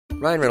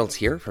Ryan Reynolds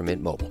here from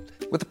Mint Mobile.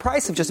 With the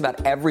price of just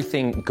about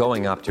everything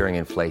going up during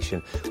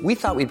inflation, we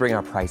thought we'd bring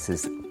our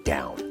prices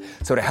down.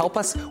 So to help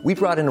us, we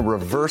brought in a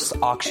reverse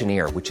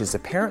auctioneer, which is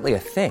apparently a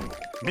thing.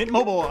 Mint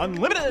Mobile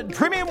Unlimited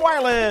Premium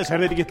Wireless. How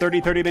to get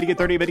 30, 30, bit to get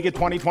 30, bit to get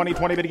 20, 20,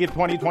 20, bit to get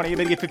 20, 20,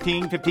 bit to get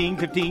 15, 15,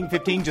 15,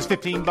 15, just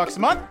 $15 a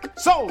month?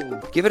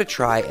 Sold! Give it a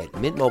try at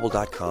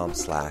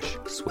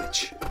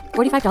mintmobile.com/switch.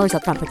 $45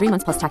 up front for 3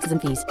 months plus taxes and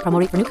fees. Promo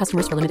rate for new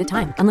customers for limited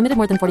time. Unlimited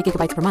more than 40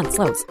 gigabytes per month.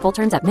 Slows full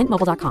terms at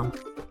mintmobile.com.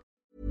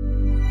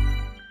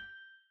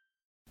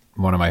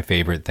 One of my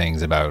favorite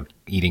things about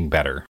eating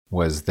better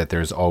was that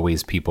there's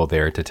always people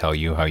there to tell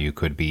you how you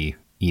could be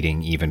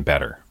eating even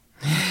better.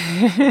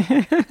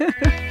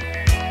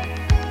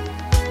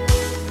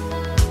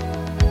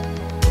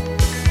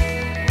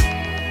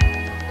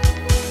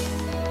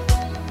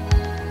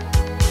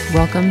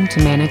 Welcome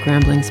to Manic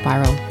Rambling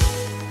Spiral.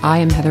 I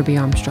am Heather B.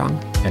 Armstrong.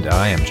 And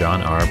I am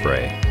John R.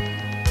 Bray.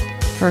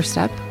 First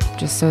up,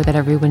 just so that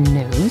everyone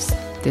knows,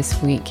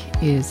 this week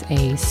is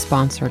a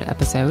sponsored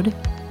episode.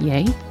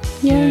 Yay.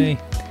 Yay.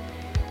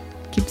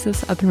 Keeps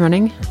us up and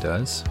running. It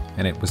does.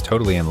 And it was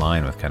totally in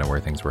line with kind of where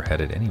things were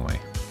headed anyway.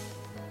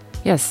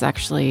 Yes,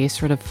 actually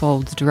sort of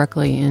folds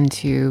directly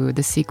into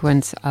the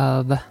sequence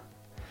of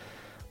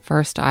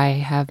first I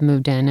have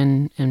moved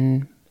in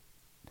and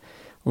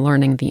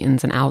learning the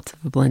ins and outs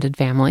of a blended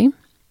family.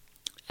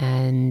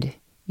 And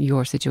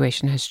your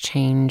situation has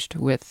changed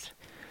with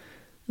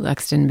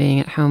Lexton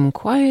being at home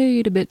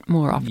quite a bit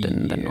more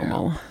often than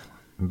normal.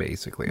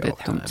 Basically all with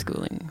the time.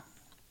 Homeschooling.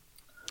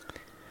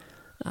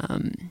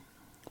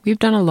 We've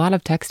done a lot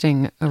of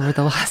texting over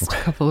the last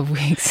couple of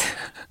weeks.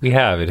 We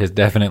have. It has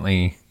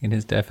definitely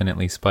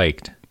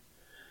spiked.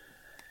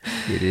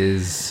 It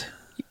is.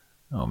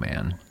 Oh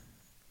man.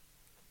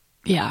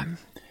 Yeah.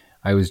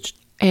 I was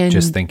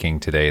just thinking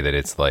today that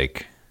it's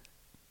like,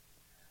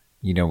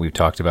 you know, we've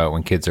talked about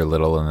when kids are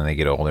little and then they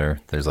get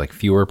older, there's like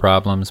fewer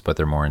problems, but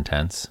they're more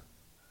intense.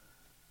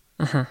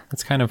 Uh-huh.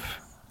 It's kind of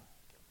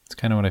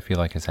what I feel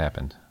like has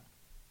happened.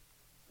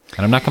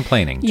 And I'm not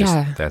complaining.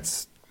 Yeah. Just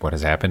that's what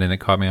has happened and it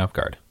caught me off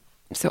guard.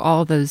 So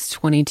all those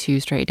 22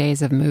 straight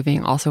days of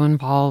moving also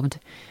involved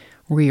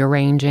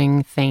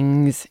rearranging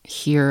things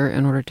here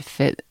in order to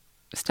fit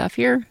stuff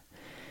here.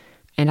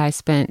 And I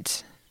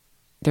spent,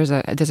 there's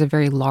a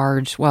very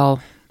large,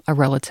 well, a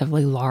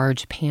relatively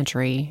large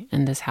pantry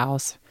in this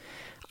house.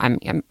 I'm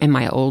in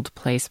my old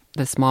place,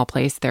 the small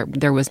place,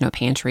 there was no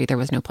pantry. There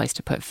was no place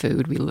to put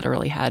food. We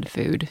literally had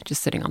food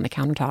just sitting on the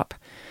countertop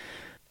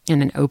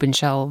and then open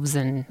shelves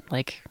and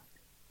like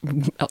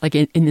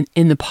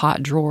in the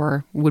pot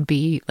drawer would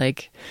be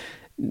like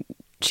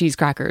cheese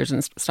crackers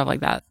and stuff like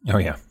that. Oh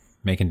yeah.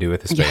 Making do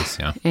with the space.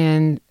 Yeah.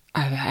 And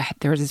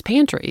there was this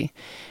pantry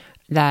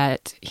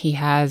that he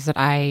has that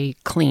I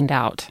cleaned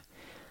out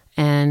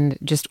and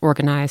just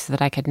organized so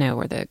that I could know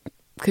where the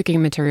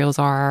cooking materials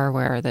are,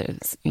 where the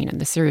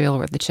cereal,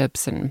 where the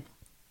chips, and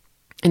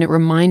it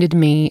reminded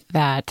me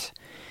that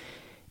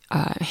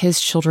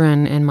his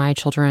children and my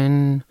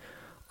children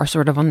are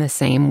sort of on the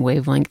same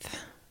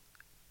wavelength,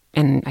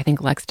 and I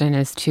think Lexton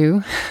is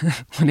too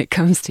when it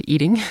comes to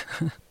eating.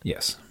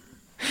 Yes.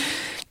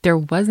 There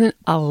wasn't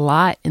a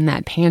lot in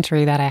that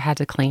pantry that I had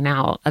to clean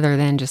out, other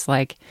than just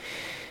like,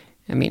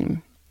 I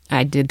mean,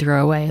 I did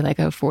throw away like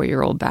a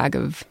 4-year-old bag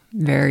of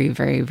very,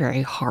 very,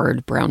 very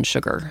hard brown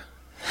sugar.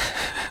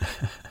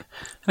 I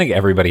think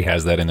everybody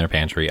has that in their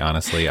pantry,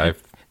 honestly.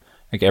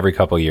 Like every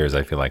couple of years,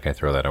 I feel like I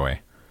throw that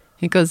away.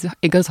 It goes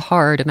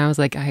hard, and I was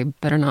like, I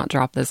better not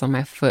drop this on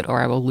my foot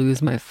or I will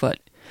lose my foot.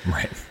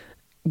 Right.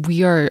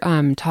 We are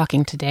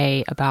talking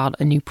today about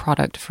a new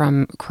product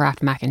from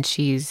Kraft Mac and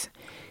Cheese.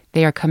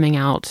 They are coming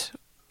out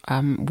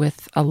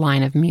with a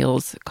line of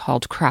meals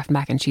called Kraft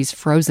Mac and Cheese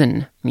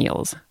Frozen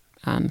Meals,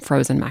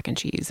 frozen mac and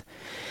cheese,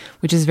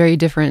 which is very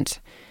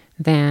different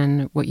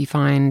than what you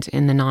find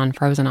in the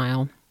non-frozen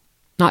aisle.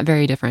 Not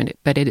very different,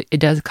 but it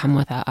does come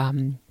with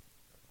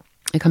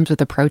it comes with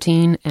a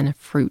protein and a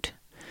fruit.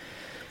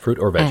 Fruit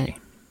or veggie.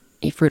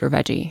 Fruit or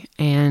veggie,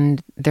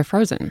 and they're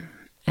frozen.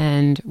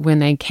 And when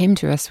they came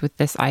to us with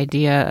this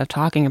idea of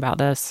talking about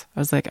this, I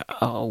was like,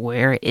 oh,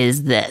 where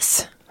is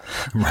this?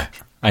 Right.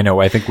 I know.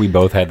 I think we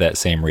both had that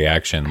same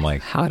reaction.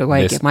 Like, how do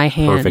I get my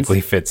hands?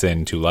 Perfectly fits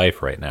into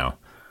life right now.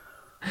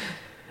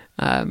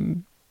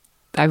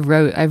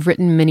 I've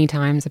written many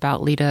times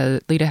about Lita.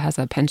 Lita has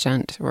a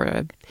penchant,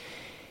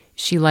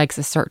 she likes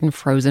a certain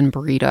frozen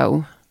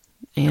burrito,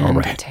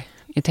 and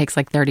it takes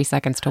like 30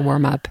 seconds to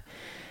warm up,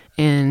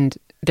 and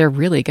they're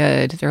really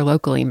good. They're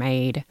locally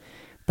made,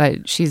 but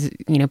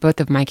both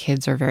of my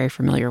kids are very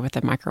familiar with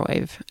the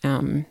microwave.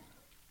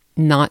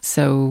 Not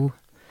so.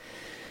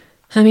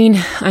 I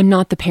mean, I'm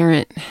not the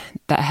parent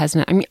that has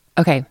not. I mean,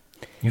 okay.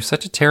 You're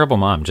such a terrible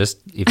mom. If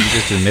you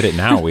just admit it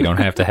now, we don't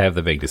have to have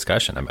the big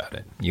discussion about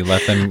it. You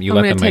let them. I'm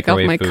going to take off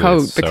my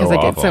coat because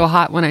I get so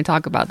hot when I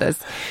talk about this.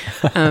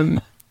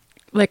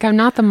 Like, I'm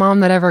not the mom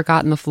that ever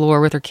got on the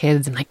floor with her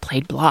kids and like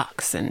played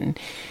blocks. And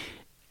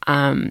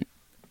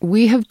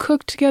we have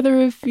cooked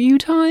together a few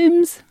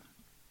times.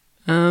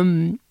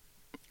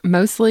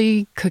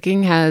 Mostly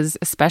cooking has,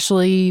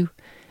 especially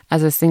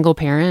as a single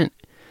parent,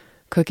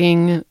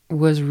 cooking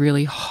was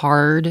really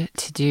hard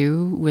to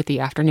do with the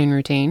afternoon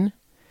routine.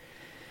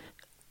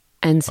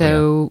 And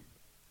so,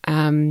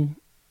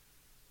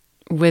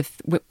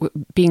 with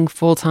being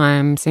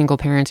full-time single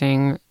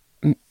parenting,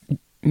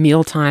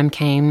 mealtime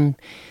came,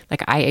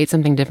 like I ate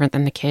something different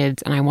than the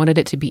kids, and I wanted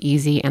it to be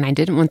easy, and I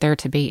didn't want there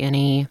to be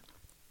any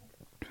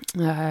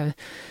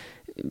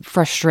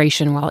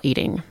frustration while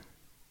eating.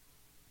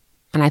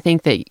 And I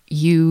think that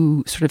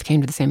you sort of came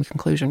to the same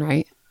conclusion,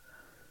 right?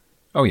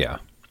 Oh, yeah.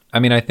 I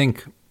mean, I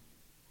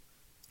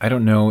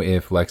don't know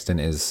if Lexton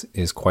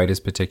is quite as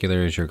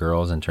particular as your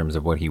girls in terms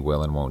of what he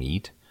will and won't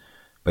eat,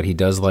 but he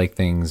does like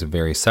things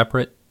very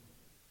separate,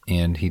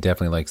 and he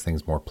definitely likes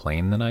things more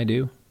plain than I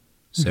do.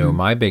 So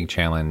my big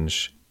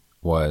challenge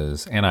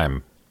was, and I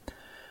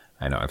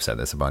know I've said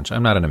this a bunch,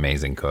 I'm not an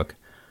amazing cook,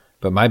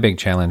 but my big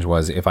challenge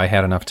was if I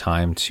had enough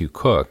time to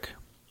cook,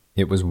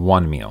 it was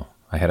one meal.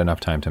 I had enough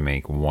time to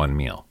make one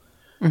meal.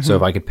 So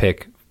if I could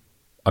pick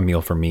a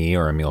meal for me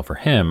or a meal for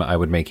him, I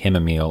would make him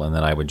a meal, and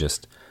then I would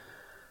just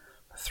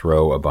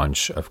throw a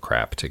bunch of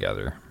crap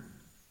together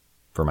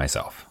for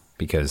myself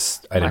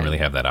because I didn't really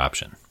have that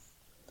option.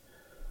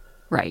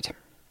 Right.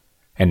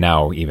 And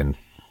now even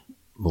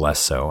less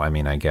so. I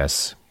mean, I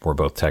guess we're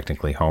both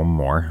technically home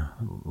more,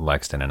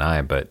 Lexton and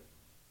I, but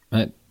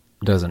it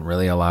doesn't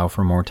really allow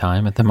for more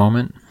time at the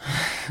moment.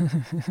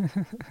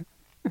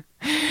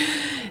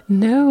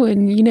 No,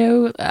 and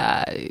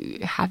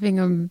having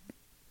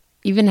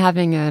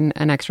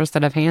an extra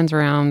set of hands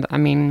around. I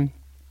mean,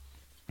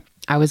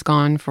 I was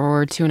gone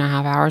for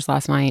 2.5 hours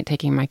last night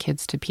taking my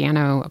kids to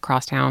piano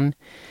across town,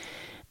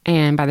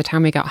 and by the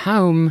time we got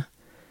home,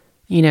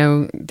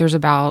 there's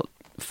about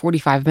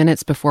 45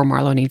 minutes before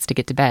Marlo needs to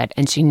get to bed,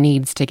 and she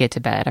needs to get to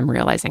bed. I'm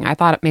realizing I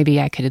thought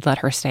maybe I could let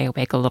her stay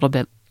awake a little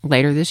bit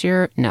later this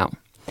year. No,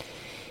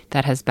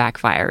 that has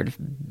backfired.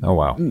 Oh,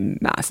 wow.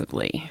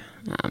 Massively.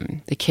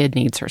 The kid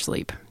needs her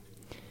sleep.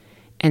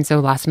 And so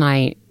last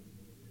night,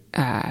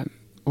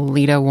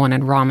 Lita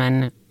wanted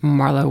ramen,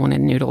 Marlo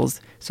wanted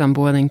noodles. So I'm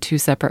boiling 2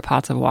 separate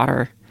pots of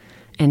water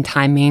and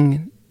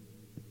timing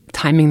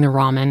the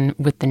ramen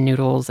with the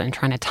noodles and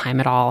trying to time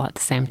it all at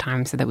the same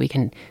time so that we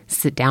can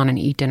sit down and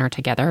eat dinner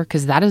together.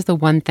 Because that is the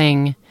one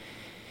thing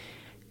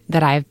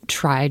that I've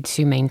tried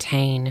to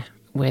maintain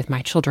with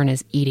my children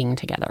is eating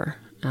together.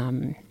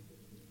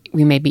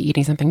 We may be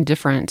eating something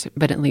different,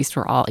 but at least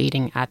we're all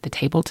eating at the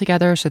table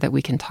together so that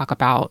we can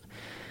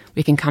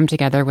we can come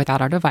together without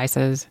our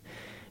devices,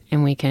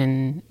 and we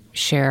can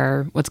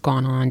share what's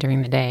gone on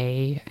during the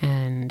day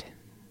and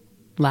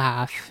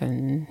laugh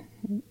and,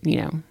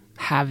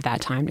 have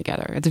that time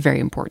together. It's very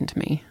important to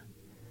me.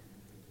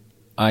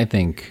 I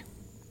think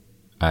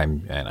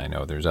and I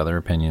know there's other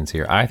opinions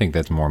here. I think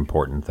that's more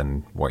important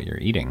than what you're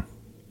eating.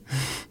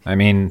 I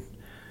mean,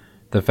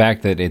 the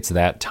fact that it's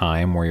that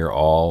time where you're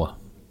all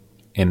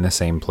in the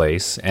same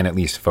place and at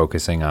least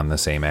focusing on the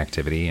same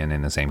activity and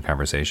in the same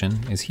conversation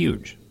is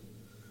huge.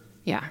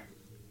 Yeah.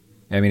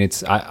 I mean,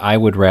 I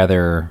would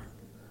rather,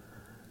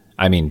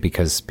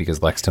 because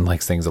Lexton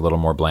likes things a little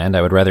more bland,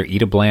 I would rather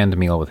eat a bland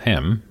meal with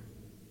him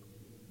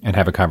and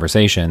have a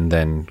conversation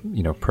than,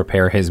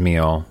 prepare his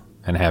meal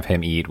and have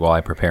him eat while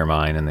I prepare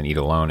mine and then eat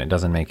alone. It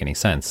doesn't make any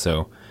sense.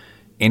 So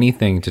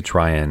anything to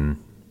try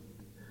and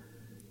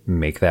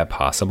make that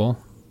possible,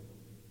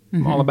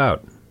 I'm all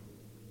about.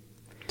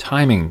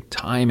 Timing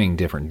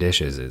different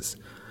dishes is,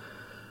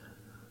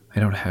 I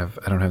don't have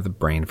the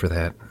brain for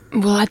that.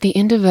 Well, at the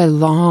end of a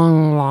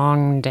long,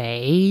 long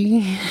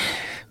day.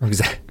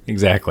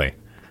 Exactly.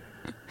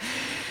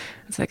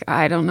 It's like,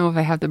 I don't know if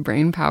I have the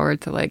brain power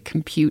to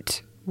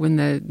compute when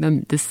the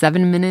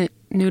 7-minute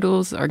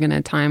noodles are going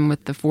to time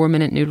with the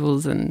 4-minute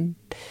noodles and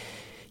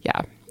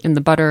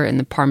the butter and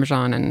the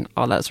Parmesan and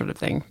all that sort of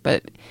thing.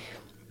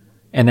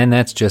 And then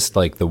that's just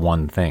the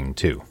one thing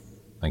too.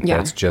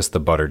 That's just the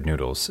buttered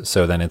noodles.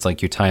 So then it's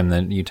you time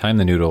the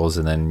noodles,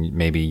 and then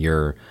maybe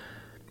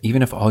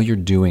even if all you're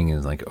doing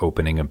is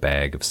opening a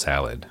bag of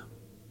salad,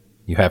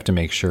 you have to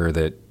make sure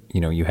that,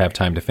 you have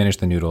time to finish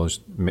the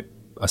noodles,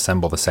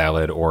 assemble the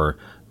salad, or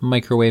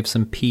microwave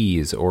some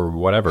peas or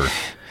whatever.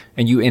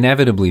 And you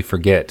inevitably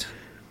forget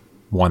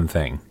one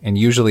thing. And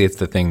usually it's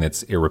the thing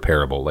that's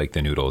irreparable, like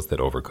the noodles that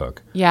overcook.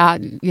 Yeah.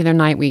 The other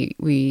night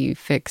we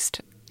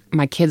fixed,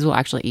 my kids will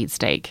actually eat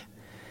steak.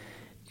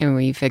 And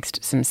we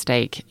fixed some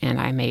steak, and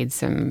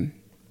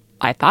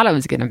I thought I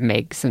was going to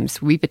make some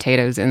sweet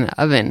potatoes in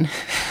the oven.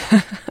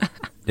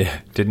 Yeah,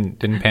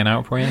 didn't pan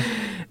out for you?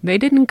 They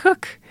didn't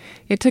cook.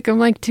 It took them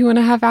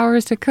 2.5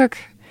 hours to cook.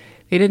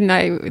 They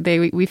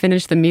didn't. We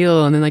finished the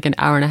meal, and then an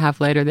hour and a half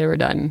later, they were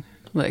done.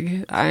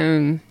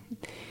 I'm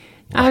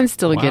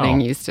still getting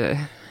used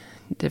to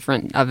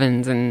different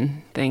ovens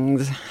and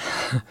things.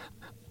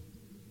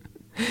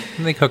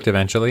 And they cooked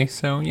eventually,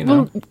 so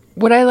Well,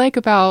 what I like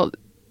about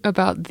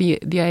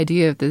the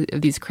idea of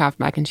these Kraft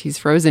mac and cheese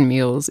frozen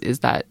meals is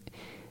that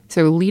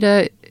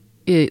Lita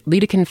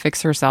can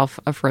fix herself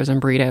a frozen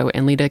burrito,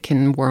 and Lita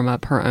can warm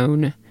up her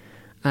own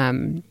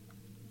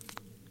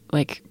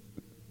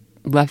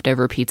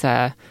leftover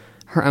pizza,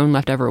 her own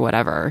leftover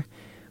whatever.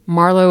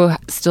 Marlo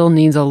still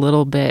needs a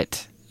little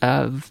bit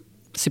of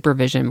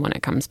supervision when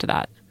it comes to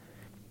that.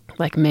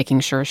 Like making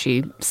sure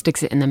she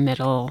sticks it in the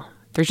middle.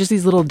 There's just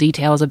these little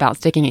details about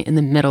sticking it in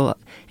the middle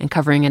and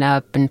covering it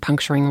up and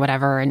puncturing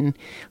whatever. And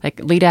like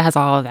Lita has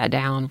all of that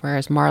down.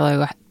 Whereas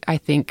Marlo, I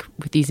think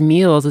with these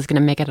meals is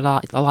going to make it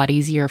a lot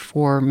easier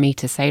for me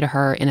to say to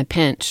her in a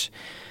pinch,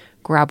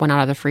 grab one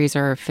out of the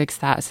freezer, fix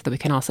that so that we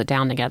can all sit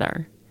down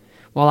together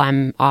while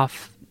I'm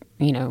off,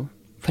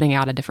 putting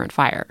out a different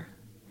fire.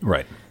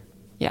 Right.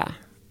 Yeah.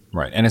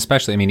 Right. And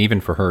especially, I mean, even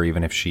for her,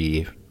 even if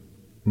she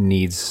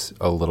needs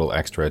a little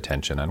extra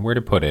attention on where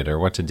to put it or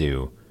what to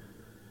do,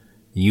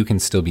 you can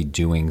still be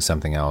doing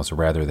something else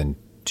rather than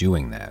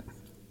doing that.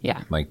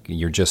 Yeah. Like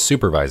you're just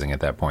supervising at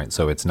that point,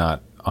 so it's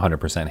not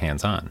 100%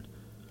 hands-on.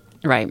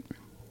 Right.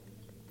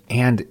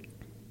 And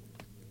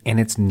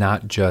it's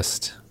not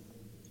just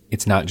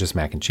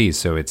mac and cheese,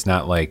 so it's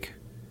not like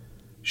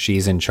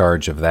she's in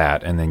charge of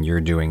that and then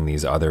you're doing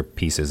these other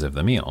pieces of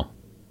the meal.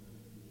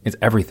 It's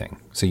everything.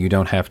 So you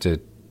don't have to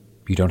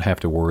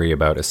worry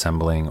about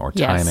assembling or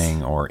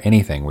timing or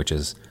anything, which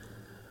is,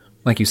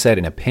 like you said,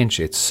 in a pinch,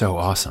 it's so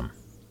awesome.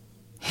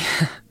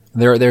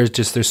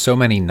 There's so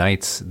many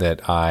nights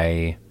that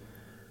I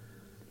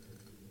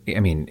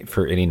mean,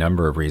 for any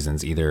number of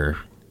reasons, either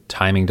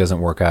timing doesn't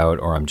work out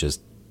or I'm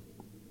just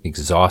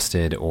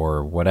exhausted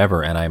or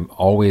whatever, and I'm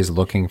always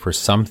looking for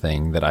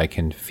something that I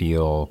can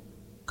feel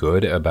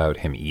good about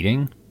him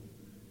eating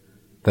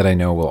that I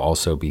know will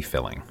also be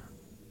filling.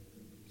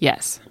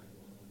 Yes.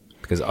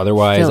 Because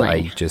otherwise, Filling.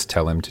 I just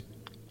tell him to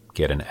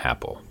get an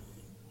apple.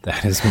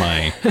 That is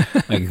my,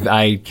 like,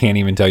 I can't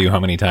even tell you how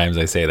many times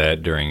I say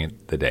that during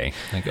the day.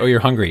 Like, oh, you're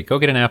hungry. Go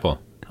get an apple.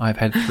 Oh, I've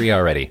had 3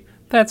 already.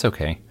 That's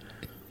okay.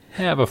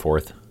 Have a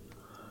 4th.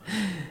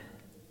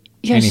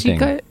 Yeah,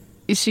 Anything.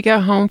 she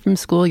got home from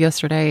school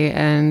yesterday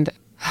and,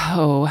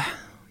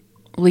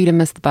 Lita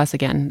missed the bus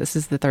again. This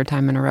is the 3rd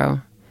time in a row.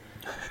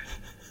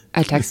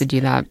 I texted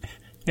you that.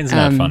 It's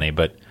not funny,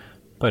 but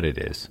it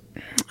is.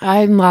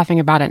 I'm laughing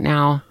about it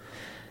now.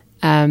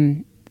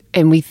 And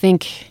we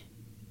think,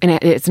 and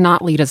it's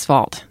not Lita's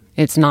fault.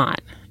 It's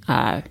not.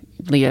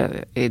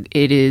 Lita,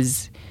 it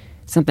is,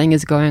 something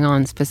is going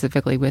on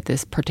specifically with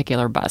this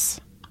particular bus.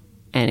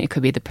 And it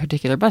could be the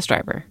particular bus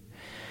driver.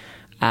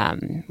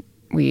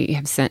 We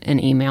have sent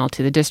an email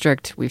to the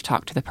district. We've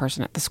talked to the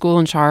person at the school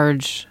in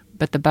charge,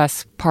 but the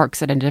bus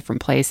parks at a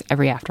different place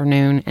every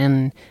afternoon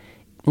and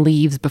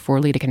leaves before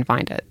Lita can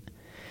find it.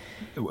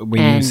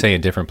 When you say a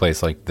different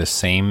place, like the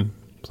same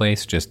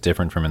place, just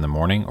different from in the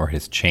morning, or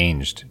has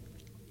changed?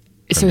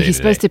 So he's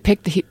supposed to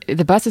pick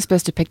the bus is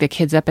supposed to pick the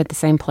kids up at the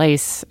same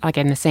place, like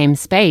in the same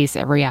space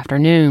every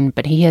afternoon,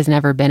 but he has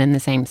never been in the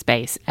same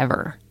space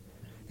ever.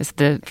 It's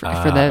for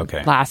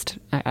the last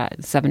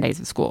 7 days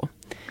of school.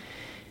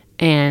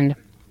 And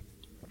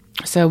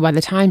so by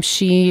the time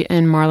she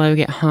and Marlo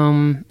get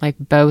home, like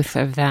both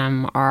of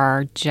them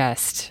are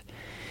just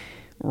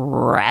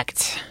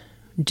wrecked.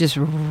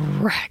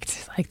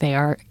 Like they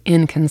are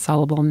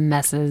inconsolable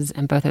messes.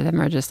 And both of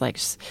them are just like,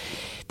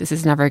 this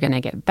is never going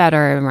to get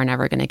better. And we're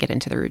never going to get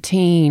into the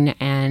routine.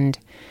 And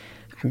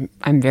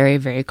I'm very,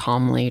 very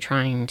calmly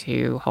trying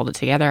to hold it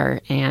together.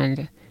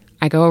 And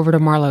I go over to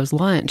Marlo's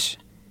lunch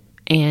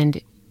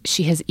and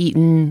she has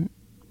eaten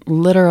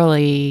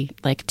literally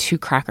like 2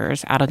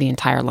 crackers out of the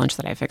entire lunch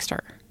that I fixed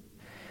her.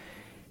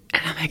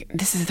 And I'm like,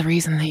 this is the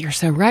reason that you're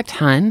so wrecked,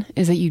 hun,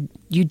 is that you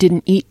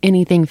didn't eat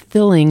anything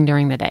filling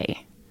during the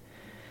day.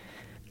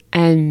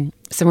 And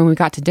so when we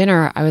got to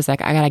dinner, I was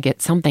like, I got to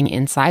get something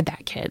inside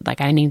that kid. Like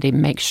I need to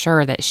make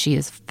sure that she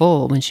is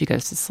full when she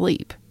goes to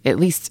sleep, at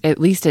least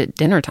at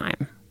dinner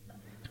time.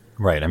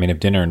 Right. I mean, if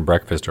dinner and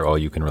breakfast are all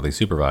you can really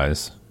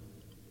supervise,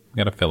 you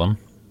got to fill them,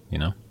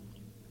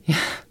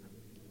 Yeah.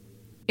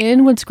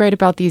 And what's great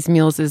about these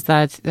meals is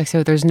that,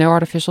 so there's no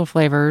artificial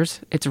flavors.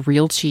 It's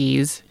real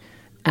cheese.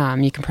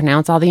 You can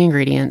pronounce all the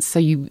ingredients. So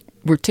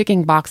we're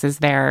ticking boxes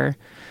there.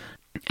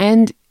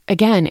 And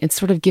again, it's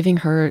sort of giving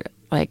her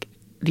like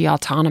the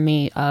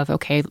autonomy of,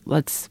 okay,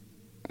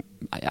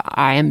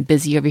 I am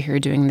busy over here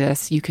doing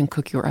this. You can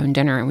cook your own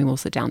dinner and we will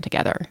sit down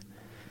together.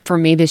 For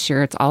me this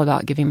year, it's all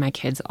about giving my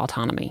kids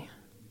autonomy.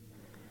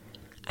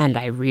 And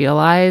I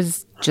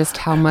realize just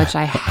how much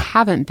I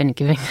haven't been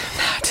giving them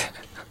that.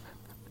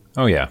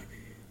 Oh, yeah.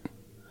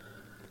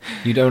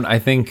 You don't, I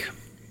think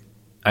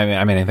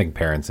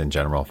parents in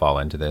general fall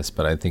into this,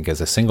 but I think as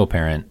a single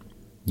parent,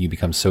 you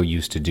become so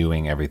used to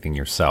doing everything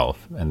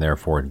yourself and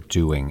therefore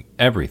doing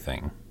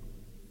everything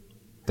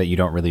that you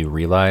don't really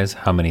realize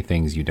how many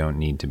things you don't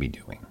need to be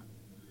doing.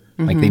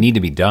 Mm-hmm. Like they need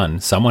to be done.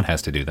 Someone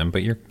has to do them,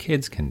 but your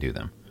kids can do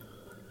them.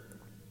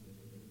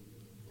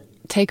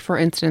 Take, for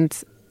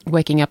instance,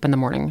 waking up in the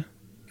morning.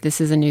 This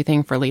is a new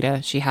thing for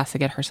Lita. She has to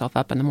get herself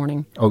up in the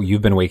morning. Oh,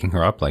 you've been waking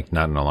her up, like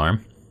not an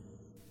alarm?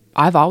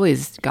 I've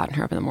always gotten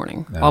her up in the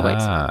morning.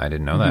 Always. I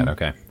didn't know that.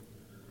 Okay.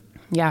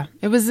 Yeah,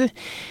 it was,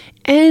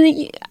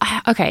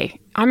 okay.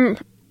 I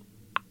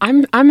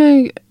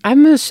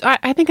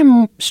think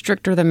I'm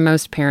stricter than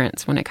most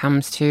parents when it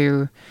comes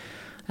to,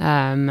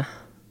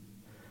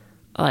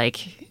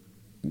 like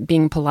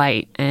being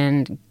polite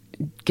and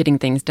getting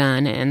things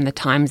done and the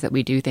times that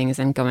we do things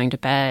and going to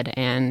bed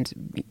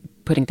and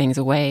putting things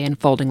away and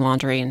folding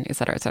laundry and et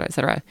cetera, et cetera, et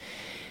cetera.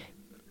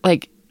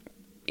 Like,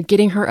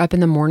 getting her up in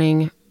the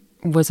morning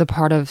was a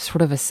part of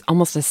sort of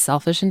almost a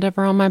selfish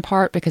endeavor on my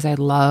part, because I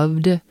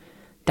loved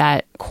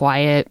that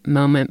quiet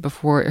moment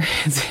before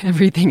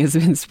everything has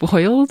been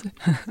spoiled.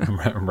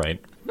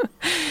 Right.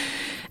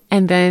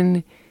 And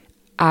then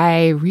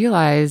I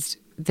realized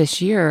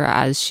this year,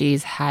 as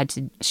she's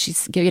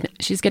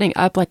getting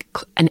up like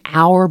an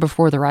hour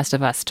before the rest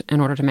of us in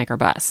order to make her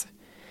bus.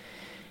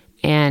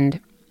 And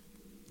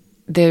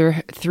there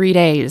are 3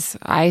 days,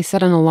 I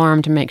set an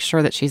alarm to make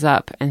sure that she's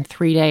up, and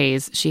 3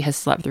 days she has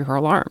slept through her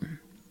alarm.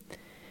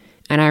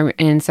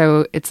 And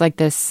so it's like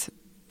this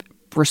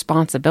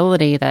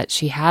responsibility that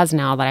she has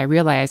now that I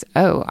realize,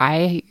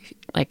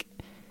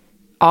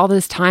 all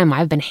this time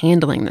I've been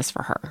handling this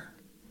for her.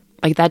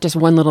 Like, that just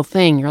one little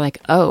thing, you're like,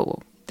 oh,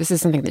 this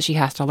is something that she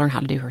has to learn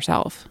how to do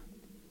herself.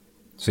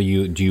 So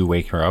do you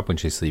wake her up when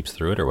she sleeps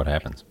through it, or what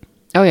happens?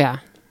 Oh yeah.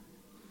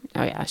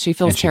 She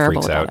feels terrible.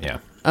 And she freaks out. It. Yeah.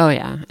 Oh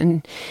yeah.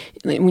 And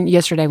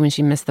yesterday when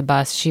she missed the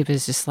bus, she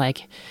was just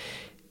like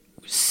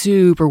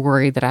super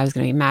worried that I was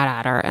going to be mad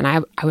at her. And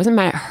I wasn't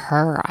mad at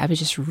her. I was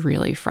just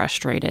really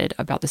frustrated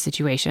about the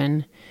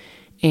situation.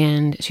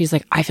 And she's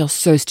like, I feel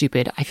so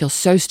stupid.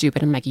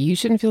 I'm like, you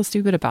shouldn't feel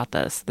stupid about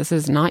this. This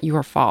is not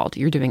your fault.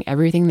 You're doing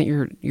everything that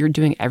you're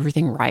doing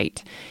everything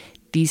right.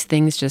 These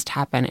things just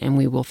happen and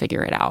we will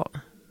figure it out.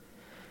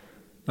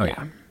 Oh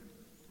yeah.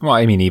 Well,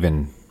 I mean,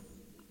 even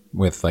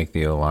with like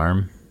the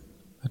alarm,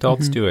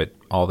 adults do it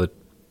all the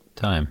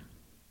time.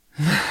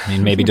 I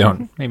mean, maybe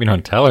don't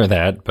tell her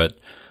that, but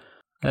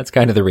that's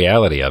kind of the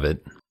reality of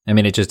it. I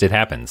mean, it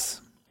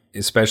happens,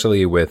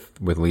 especially with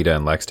Lita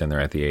and Lexton. They're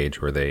at the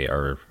age where they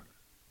are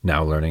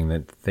now learning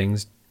that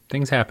things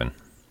happen.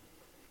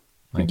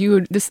 Like,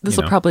 this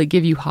will probably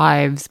give you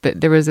hives, but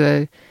there was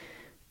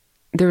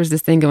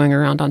this thing going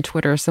around on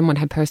Twitter. Someone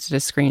had posted a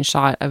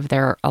screenshot of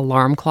their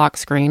alarm clock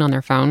screen on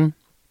their phone.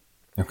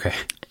 Okay.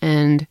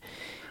 And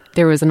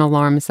there was an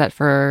alarm set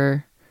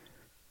for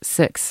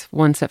 6,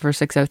 one set for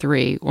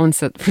 6:03, one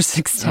set for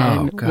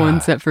 6:10, one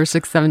set for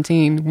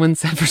 6:17, one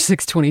set for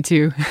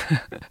 6:22.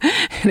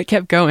 And it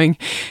kept going.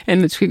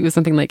 And the tweet was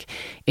something like,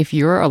 if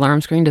your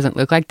alarm screen doesn't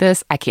look like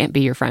this, I can't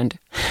be your friend.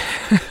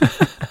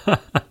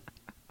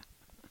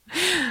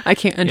 I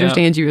can't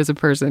understand you as a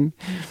person.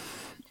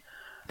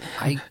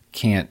 I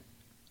can't.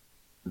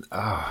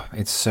 Oh,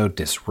 it's so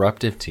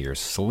disruptive to your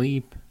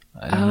sleep.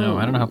 I don't know.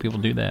 I don't know how people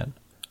do that.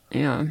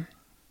 Yeah.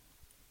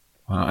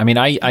 Well, I mean,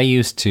 I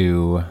used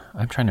to,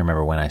 I'm trying to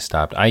remember when I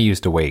stopped. I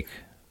used to wake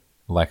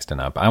Lexton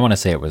up. I want to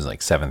say it was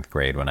like 7th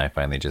grade when I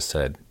finally just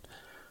said,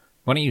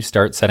 why don't you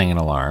start setting an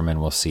alarm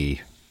and we'll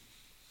see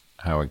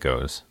how it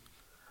goes.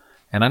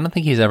 And I don't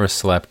think he's ever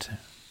slept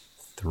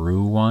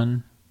through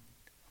one,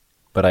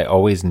 but I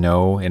always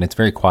know, and it's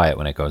very quiet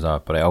when it goes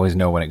off, but I always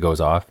know when it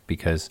goes off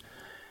because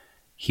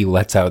he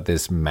lets out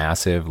this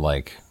massive,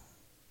 like,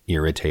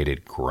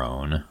 irritated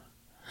groan.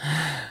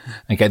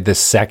 Like, at the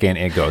second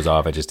it goes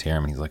off, I just hear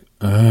him, and he's like,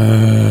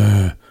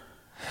 ugh.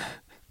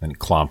 Then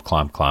clomp,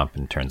 clomp, clomp,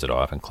 and turns it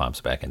off and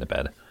clomps back into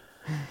bed.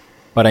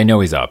 But I know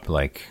he's up.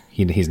 Like,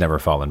 he's never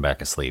fallen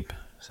back asleep,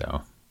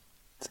 so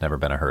it's never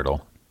been a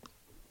hurdle.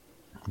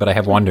 But I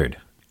have wondered,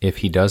 if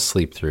he does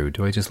sleep through,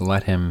 do I just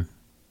let him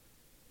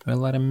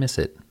miss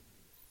it?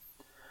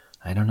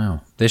 I don't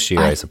know. This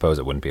year, I suppose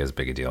it wouldn't be as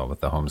big a deal with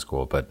the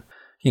homeschool, but,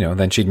 you know,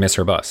 then she'd miss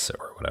her bus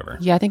or whatever.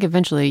 Yeah, I think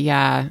eventually,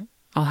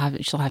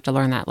 she'll have to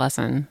learn that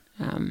lesson.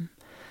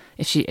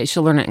 If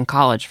she'll learn it in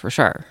college for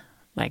sure.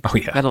 Like,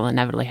 that'll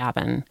inevitably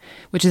happen.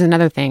 Which is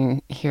another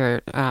thing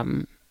here.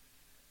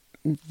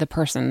 The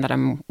person that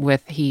I'm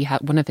with,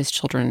 one of his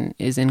children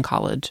is in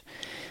college.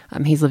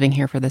 He's living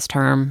here for this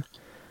term,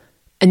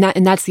 and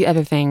that's the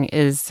other thing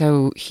is,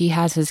 so he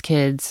has his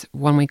kids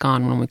 1 week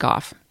on, 1 week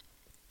off.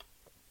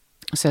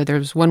 So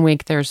there's 1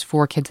 week there's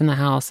 4 kids in the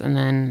house, and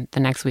then the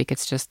next week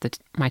it's just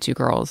my 2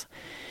 girls.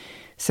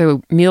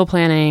 So meal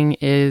planning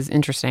is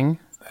interesting.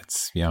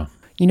 Yeah.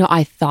 You know,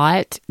 I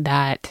thought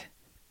that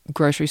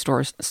grocery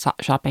store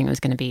shopping was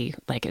going to be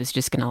like, it was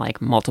just going to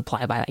like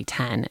multiply by like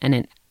 10, and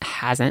it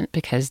hasn't,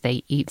 because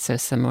they eat so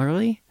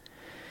similarly.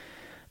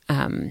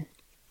 And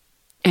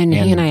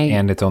he and I,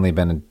 and it's only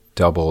been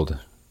doubled.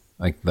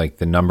 Like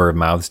the number of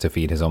mouths to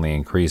feed has only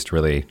increased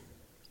really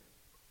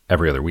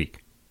every other week.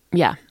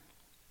 Yeah.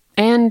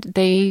 And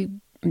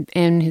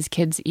his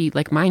kids eat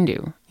like mine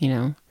do, you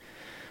know.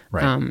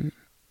 Right.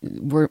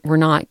 We're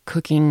not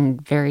cooking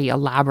very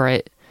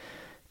elaborate,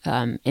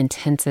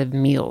 intensive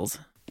meals.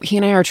 He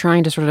and I are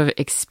trying to sort of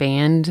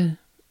expand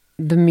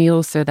the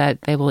meals so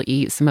that they will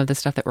eat some of the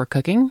stuff that we're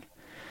cooking.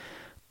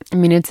 I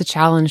mean, it's a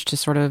challenge to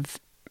sort of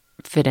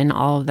fit in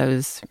all of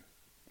those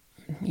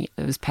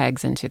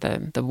pegs into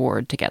the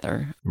board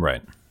together.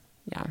 Right.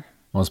 Yeah.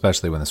 Well,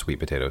 especially when the sweet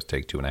potatoes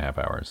take 2.5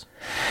 hours.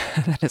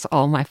 That is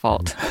all my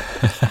fault.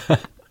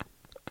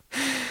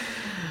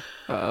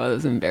 Oh, that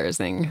was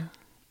embarrassing.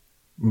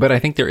 But I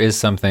think there is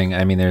something,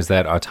 I mean, there's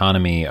that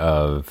autonomy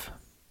of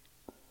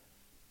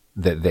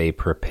that they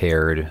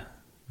prepared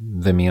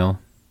the meal,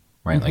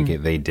 right?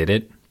 Like they did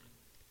it.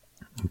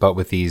 But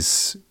with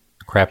these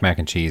Kraft Mac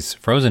and Cheese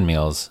frozen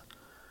meals,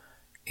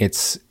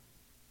 it's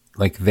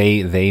like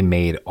they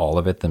made all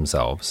of it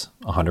themselves,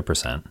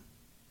 100%.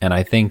 And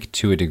I think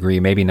to a degree,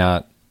 maybe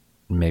not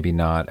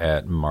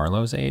at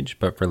Marlo's age,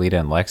 but for Lita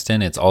and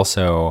Lexton, it's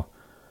also,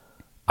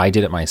 I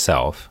did it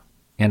myself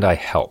and I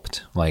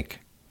helped. Like,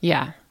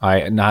 Yeah.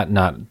 I not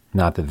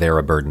that they're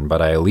a burden,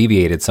 but I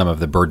alleviated some of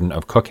the burden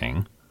of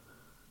cooking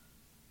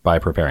by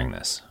preparing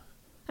this.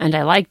 And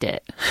I liked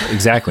it.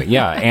 Exactly.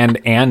 Yeah.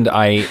 And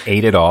I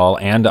ate it all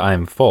and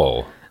I'm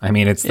full. I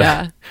mean, it's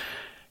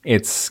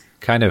it's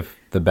kind of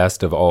the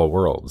best of all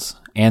worlds.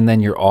 And then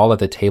you're all at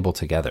the table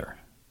together.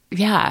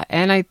 Yeah.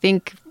 And I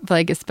think,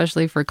 like,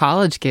 especially for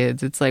college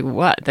kids, it's like,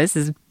 what? This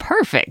is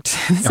perfect.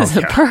 This is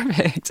a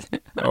perfect.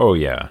 Oh,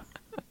 yeah.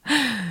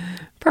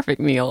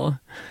 Perfect meal.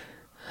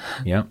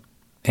 Yeah.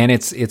 And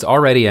it's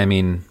already, I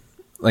mean,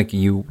 like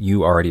you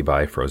already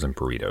buy frozen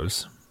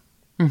burritos.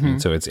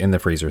 And so it's in the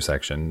freezer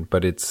section,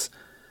 but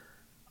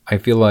I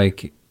feel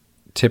like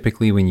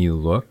typically when you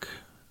look,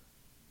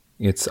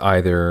 it's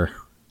either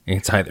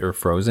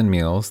frozen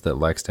meals that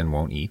Lexton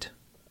won't eat,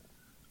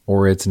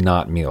 or it's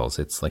not meals.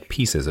 It's like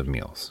pieces of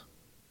meals.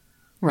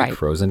 Right. Like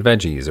frozen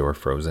veggies or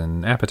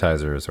frozen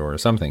appetizers or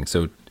something.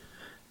 So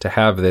to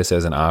have this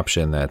as an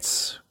option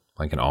that's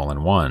like an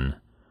all-in-one,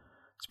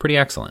 it's pretty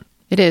excellent.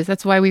 It is.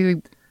 That's why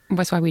we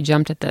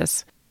jumped at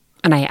this.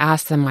 And I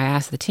asked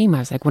the team, I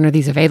was like, when are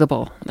these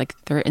available? Like,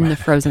 they're in the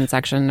frozen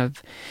section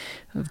of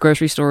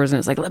grocery stores. And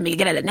it's like, let me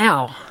get at it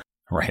now.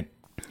 Right.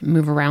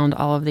 Move around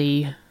all of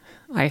the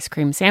ice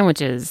cream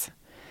sandwiches.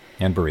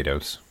 And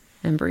burritos.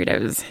 And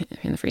burritos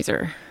in the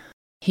freezer.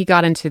 He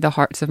got into the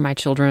hearts of my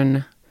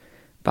children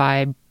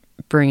by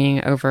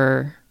bringing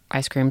over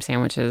ice cream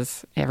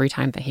sandwiches every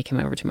time that he came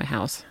over to my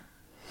house.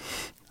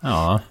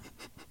 Aw,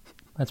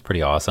 that's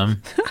pretty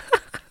awesome.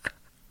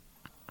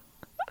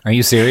 Are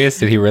you serious?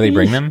 Did he really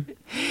bring them?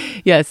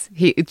 Yes,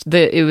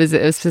 it was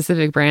a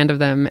specific brand of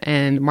them,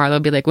 and Marlo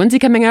would be like, "When's he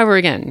coming over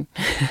again?"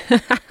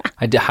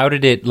 How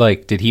did it,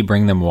 like, did he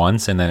bring them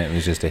once and then it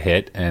was just a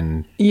hit?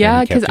 And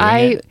yeah, because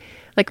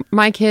like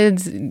my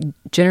kids,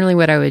 generally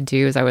what I would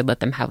do is I would let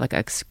them have like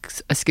a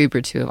scoop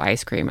or two of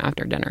ice cream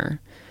after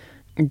dinner.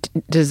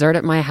 Dessert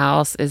at my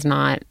house is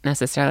not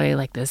necessarily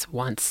like this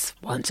once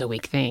a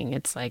week thing.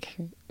 It's like,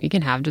 you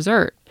can have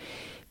dessert,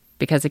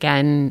 because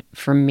again,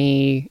 for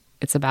me,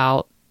 it's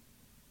about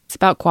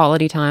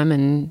quality time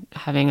and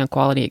having a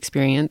quality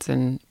experience,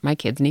 and my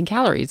kids need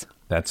calories.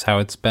 That's how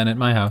it's been at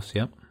my house,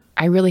 yep.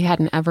 I really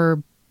hadn't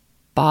ever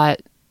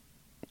bought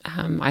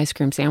ice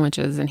cream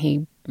sandwiches, and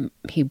he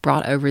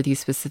brought over these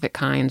specific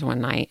kinds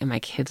one night, and my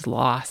kids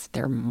lost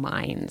their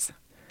minds.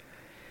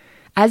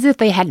 As if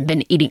they hadn't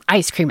been eating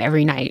ice cream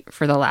every night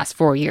for the last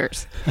 4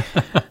 years.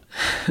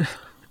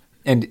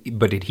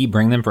 But did he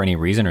bring them for any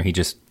reason, or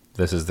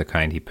this is the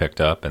kind he picked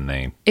up and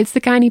they... It's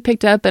the kind he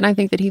picked up, and I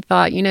think that he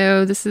thought,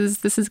 this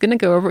is going to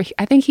go over.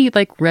 I think he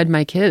like read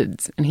my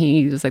kids, and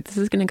he was like, this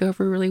is going to go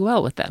over really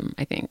well with them,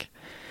 I think.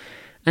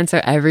 And so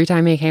every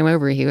time he came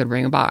over, he would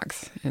bring a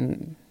box.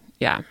 And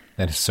yeah.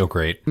 That is so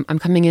great. I'm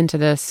coming into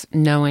this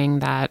knowing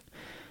that,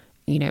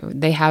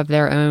 they have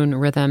their own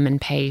rhythm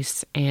and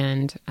pace,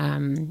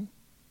 and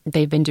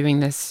they've been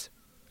doing this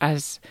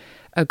as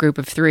a group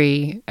of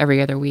 3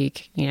 every other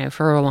week,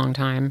 for a long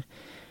time.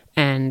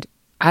 And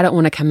I don't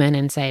want to come in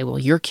and say, well,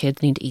 your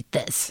kids need to eat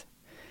this,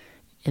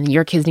 and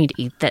your kids need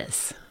to eat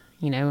this.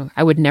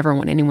 I would never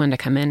want anyone to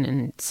come in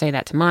and say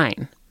that to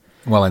mine.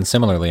 Well, and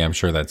similarly, I'm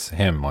sure that's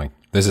him. Like,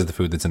 this is the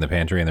food that's in the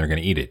pantry and they're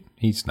going to eat it.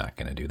 He's not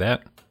going to do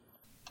that.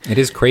 It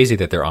is crazy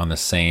that they're on the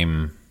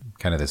same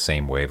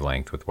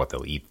wavelength with what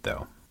they'll eat,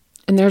 though.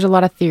 And there's a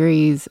lot of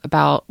theories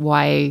about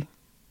why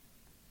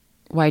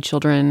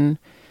children,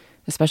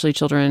 especially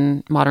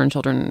modern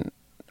children,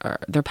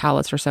 their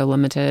palates are so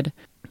limited.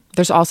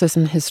 There's also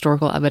some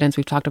historical evidence,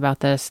 we've talked about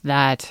this,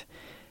 that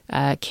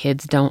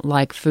kids don't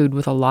like food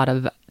with a lot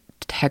of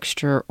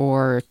texture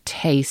or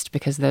taste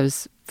because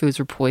those foods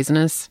were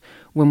poisonous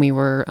when we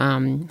were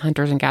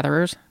hunters and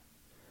gatherers.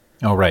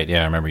 Oh, right.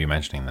 Yeah, I remember you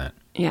mentioning that.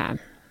 Yeah.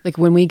 Like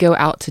when we go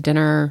out to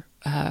dinner,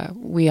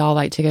 we all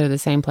like to go to the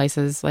same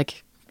places.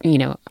 Like,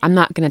 I'm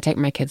not going to take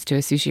my kids to a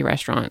sushi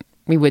restaurant.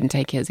 We wouldn't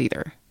take his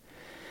either.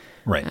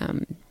 Right.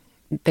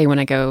 They want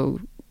to go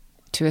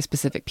to a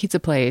specific pizza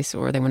place,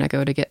 or they want to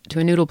go to get to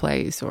a noodle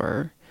place,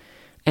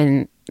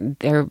 and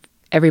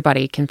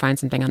everybody can find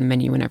something on the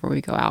menu whenever we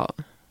go out.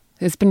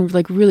 It's been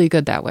like really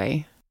good that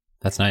way.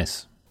 That's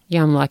nice.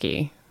 Yeah, I'm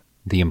lucky.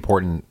 The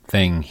important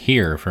thing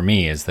here for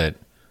me is that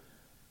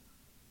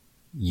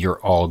you're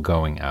all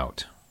going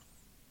out.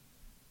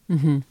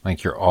 Mm-hmm.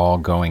 Like you're all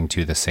going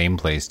to the same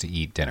place to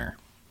eat dinner.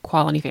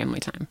 Quality family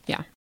time.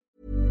 Yeah.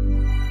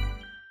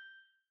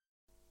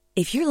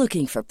 If you're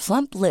looking for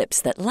plump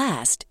lips that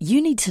last, you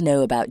need to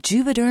know about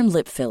Juvederm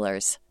lip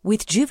fillers.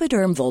 With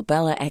Juvederm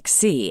Volbella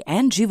XC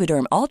and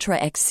Juvederm Ultra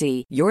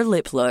XC, your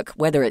lip look,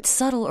 whether it's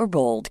subtle or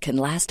bold, can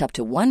last up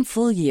to 1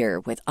 full year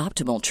with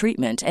optimal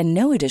treatment and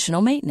no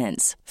additional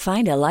maintenance.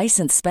 Find a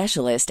licensed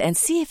specialist and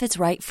see if it's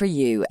right for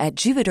you at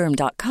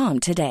Juvederm.com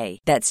today.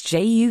 That's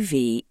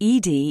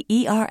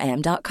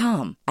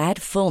JUVEDERM.com.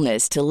 Add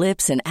fullness to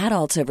lips in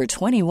adults over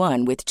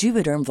 21 with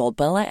Juvederm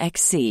Volbella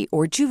XC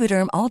or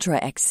Juvederm Ultra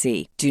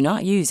XC. Do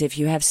not use if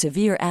you have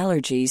severe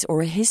allergies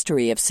or a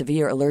history of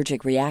severe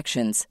allergic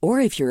reactions, or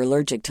if you're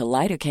allergic to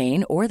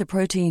lidocaine or the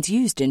proteins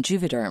used in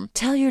Juvederm.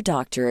 Tell your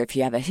doctor if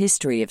you have a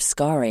history of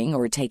scarring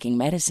or taking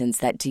medicines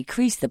that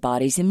decrease the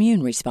body's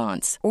immune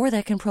response or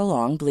that can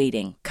prolong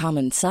bleeding.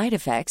 Common side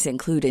effects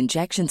include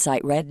injection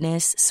site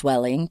redness,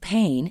 swelling,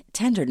 pain,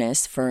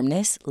 tenderness,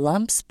 firmness,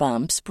 lumps,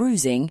 bumps,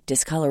 bruising,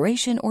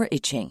 discoloration, or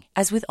itching.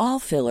 As with all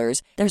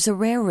fillers, there's a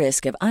rare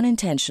risk of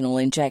unintentional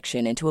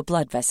injection into a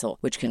blood vessel,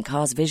 which can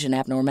cause vision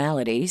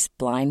abnormalities,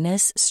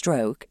 blindness,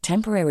 stroke,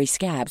 temporary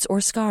scabs,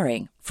 or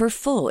scarring. For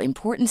full,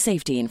 important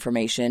safety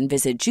information,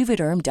 visit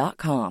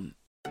Juvederm.com.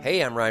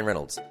 Hey, I'm Ryan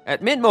Reynolds.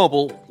 At Mint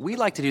Mobile, we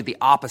like to do the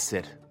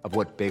opposite of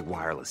what Big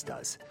Wireless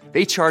does.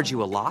 They charge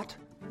you a lot,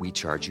 we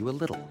charge you a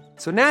little.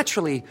 So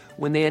naturally,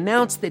 when they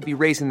announced they'd be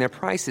raising their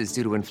prices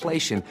due to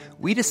inflation,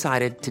 we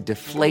decided to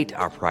deflate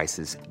our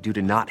prices due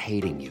to not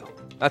hating you.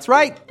 That's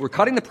right. We're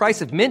cutting the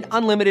price of Mint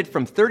Unlimited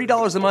from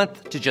 $30 a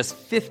month to just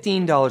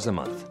 $15 a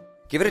month.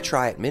 Give it a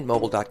try at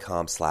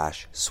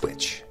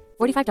mintmobile.com/switch.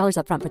 $45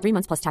 up front for 3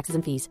 months plus taxes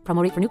and fees.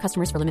 Promo rate for new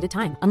customers for limited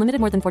time.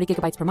 Unlimited more than 40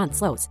 gigabytes per month.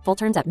 Slows full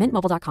terms at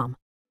mintmobile.com.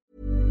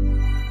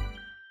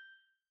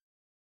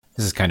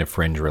 This is kind of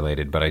fringe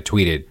related, but I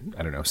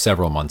tweeted,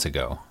 several months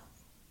ago,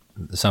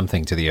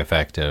 something to the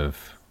effect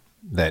of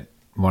that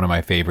one of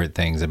my favorite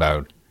things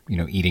about,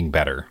 eating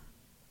better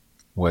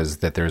was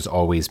that there's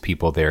always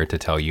people there to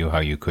tell you how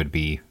you could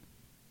be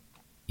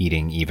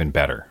eating even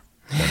better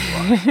than you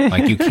are.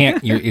 Like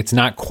it's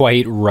not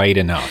quite right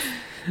enough.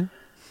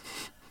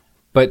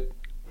 But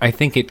I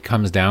think it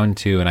comes down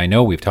to, and I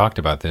know we've talked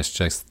about this,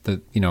 just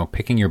the,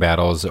 picking your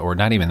battles, or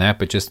not even that,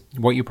 but just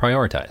what you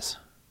prioritize.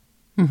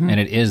 Mm-hmm. And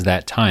it is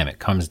that time. It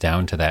comes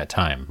down to that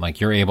time. Like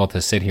you're able to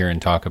sit here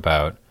and talk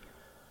about,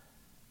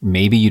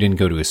 maybe you didn't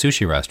go to a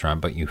sushi restaurant,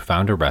 but you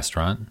found a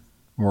restaurant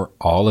where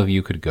all of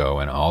you could go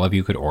and all of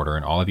you could order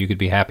and all of you could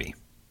be happy.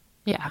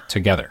 Yeah.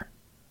 Together.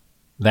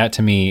 That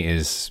to me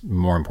is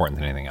more important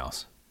than anything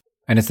else.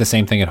 And it's the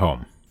same thing at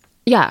home.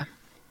 Yeah.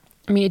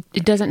 I mean,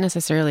 it doesn't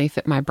necessarily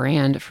fit my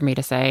brand for me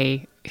to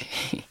say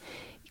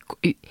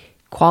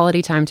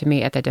quality time to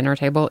me at the dinner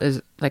table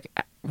is like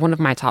one of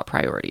my top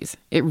priorities.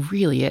 It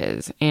really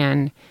is.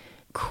 And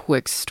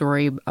quick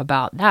story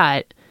about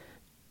that,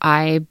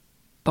 I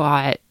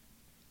bought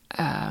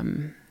a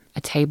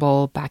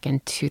table back in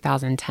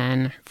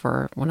 2010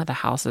 for one of the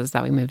houses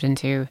that we moved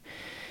into.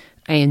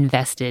 I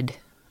invested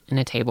in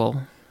a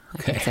table, I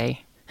could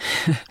say.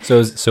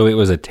 So it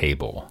was a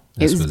table.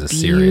 This was a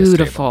serious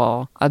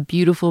beautiful, table. A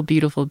beautiful,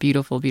 beautiful,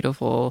 beautiful,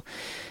 beautiful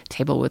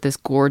table with this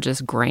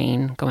gorgeous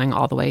grain going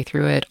all the way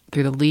through it,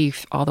 through the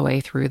leaf, all the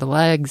way through the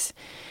legs.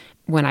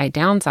 When I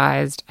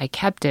downsized, I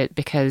kept it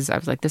because I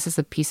was like, this is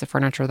a piece of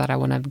furniture that I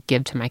want to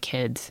give to my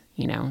kids,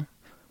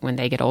 when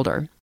they get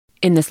older.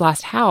 In this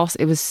last house,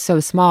 it was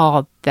so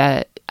small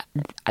that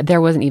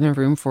there wasn't even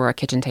room for a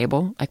kitchen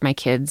table. Like my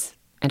kids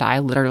and I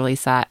literally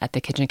sat at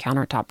the kitchen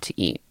countertop to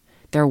eat.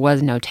 There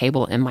was no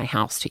table in my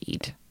house to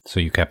eat. So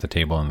you kept the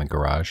table in the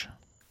garage?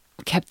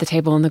 Kept the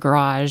table in the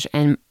garage,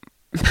 and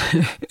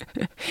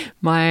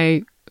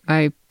my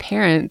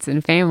parents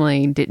and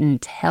family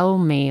didn't tell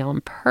me on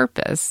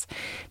purpose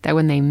that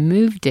when they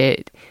moved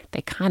it,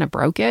 they kind of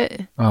broke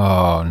it.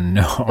 Oh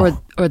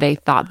no! Or they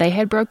thought they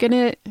had broken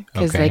it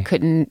because they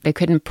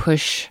couldn't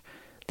push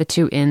the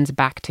two ends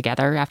back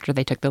together after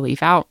they took the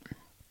leaf out.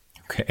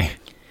 Okay.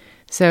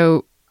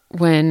 So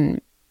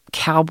when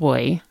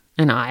Cowboy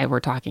and I were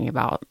talking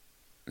about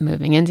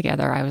moving in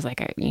together, I was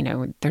like,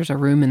 there's a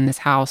room in this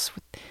house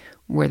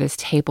where this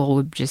table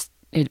would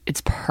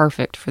it's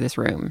perfect for this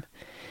room.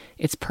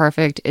 It's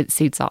perfect. It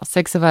seats all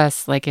 6 of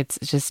us. Like it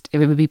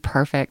would be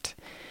perfect.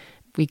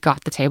 We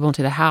got the table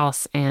into the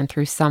house, and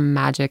through some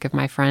magic of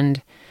my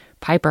friend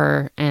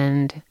Piper,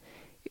 and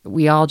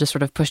we all just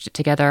sort of pushed it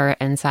together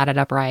and sat it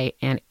upright,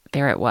 and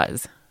there it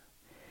was.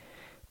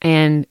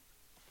 And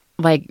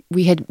like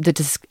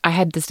I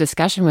had this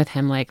discussion with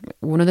him, like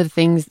one of the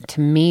things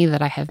to me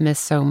that I have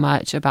missed so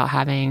much about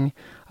having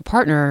a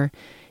partner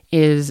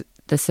is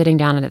the sitting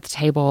down at the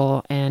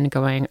table and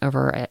going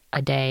over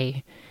a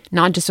day,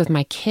 not just with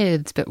my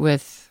kids, but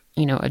with,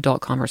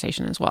 adult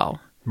conversation as well.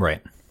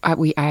 Right.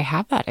 I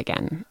have that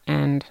again,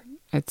 and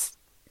it's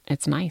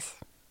nice.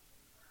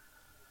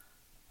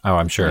 Oh,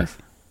 I'm sure. Nice.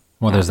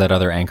 Well, there's that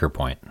other anchor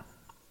point.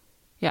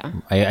 Yeah.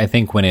 I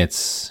think when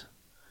it's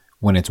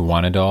one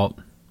adult,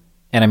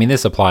 and I mean,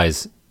 this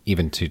applies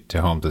even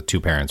to homes with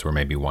 2 parents where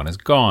maybe one is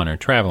gone or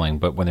traveling,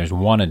 but when there's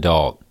one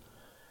adult,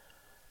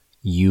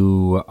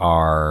 you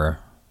are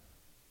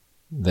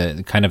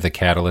the kind of the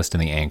catalyst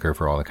and the anchor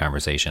for all the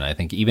conversation. I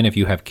think even if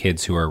you have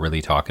kids who are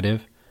really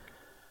talkative,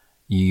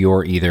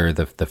 you're either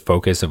the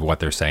focus of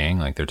what they're saying,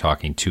 like they're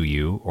talking to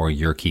you, or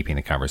you're keeping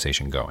the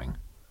conversation going.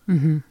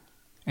 Mm-hmm.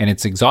 And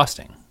it's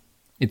exhausting.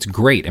 It's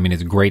great. I mean,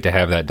 it's great to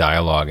have that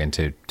dialogue and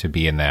to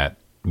be in that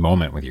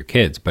moment with your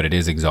kids, but it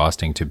is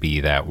exhausting to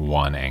be that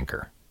one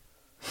anchor.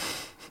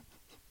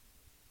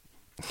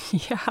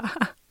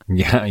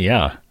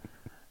 Yeah.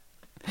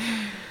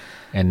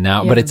 And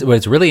now, but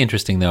it's really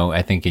interesting though,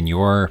 I think in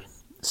your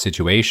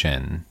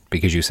situation,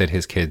 because you said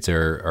his kids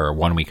are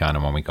 1 week on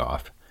and 1 week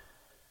off.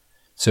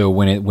 So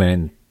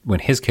when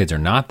his kids are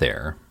not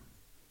there,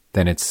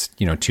 then it's,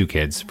 2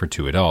 kids for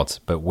 2 adults.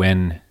 But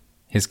when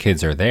his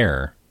kids are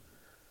there,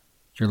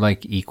 you're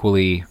like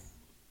equally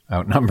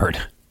outnumbered,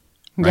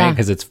 right? Yeah.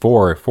 Because it's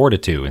 4 to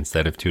 2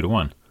 instead of 2 to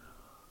 1.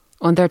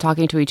 When they're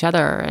talking to each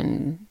other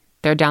and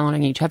they're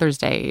downloading each other's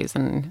days,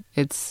 and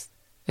it's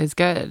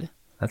good.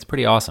 That's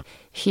pretty awesome.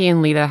 He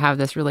and Lita have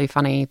this really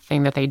funny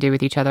thing that they do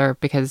with each other,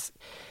 because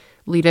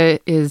Lita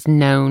is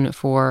known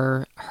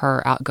for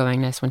her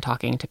outgoingness when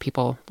talking to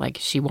people. Like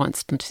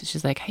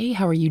she's like, "Hey,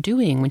 how are you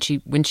doing?"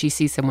 When she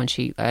sees someone,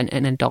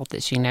 an adult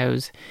that she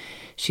knows,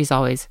 she's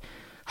always,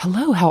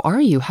 "Hello, how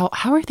are you? How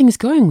are things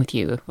going with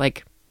you?"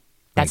 Like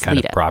that's kind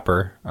Lita. of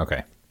proper.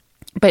 Okay.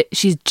 But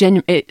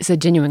it's a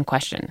genuine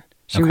question.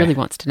 She really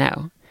wants to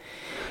know.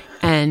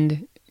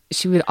 And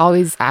she would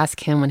always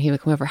ask him when he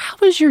would come over, "How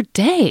was your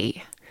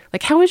day?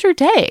 Like, how was your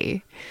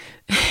day?"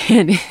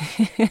 And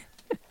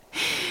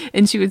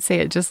and she would say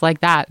it just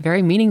like that,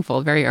 very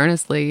meaningful, very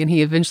earnestly. And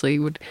he eventually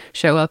would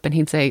show up and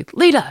he'd say,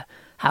 "Lita,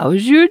 how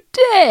was your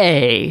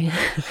day?"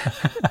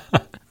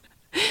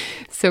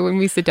 So when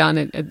we sit down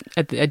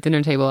at the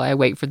dinner table, I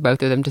wait for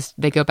both of them.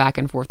 They go back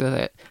and forth with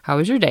it. "How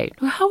was your day?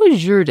 No, how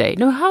was your day?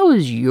 No, how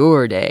was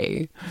your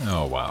day?"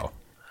 Oh, wow.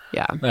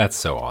 Yeah. That's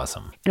so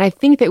awesome. And I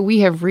think that we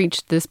have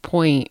reached this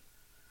point.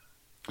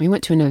 We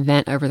went to an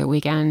event over the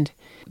weekend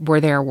where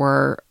there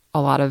were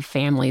a lot of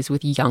families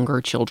with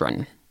younger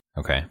children.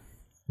 Okay.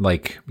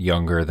 Like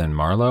younger than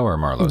Marlo or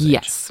Marlo's age?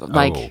 Yes.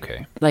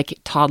 Like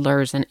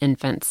toddlers and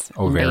infants.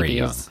 Oh, and very babies.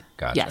 young.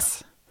 Gotcha.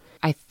 Yes.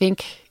 I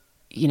think,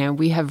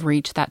 we have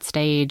reached that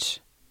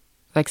stage.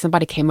 Like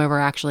somebody came over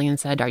actually and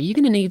said, "Are you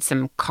going to need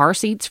some car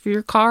seats for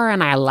your car?"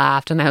 And I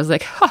laughed and I was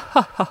like, ha,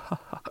 ha, ha, ha.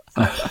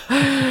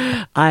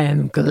 I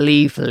am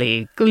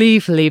gleefully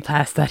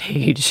past that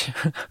age.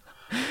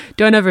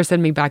 Don't ever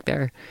send me back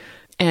there.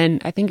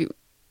 And I think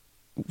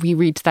we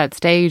reached that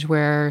stage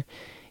where,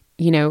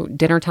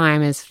 dinner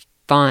time is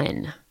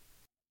fun.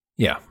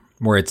 Yeah.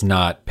 Where it's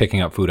not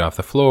picking up food off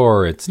the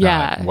floor. It's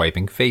not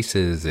wiping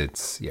faces.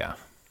 It's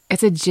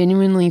a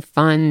genuinely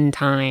fun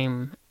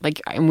time. Like,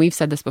 and we've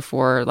said this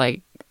before,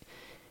 like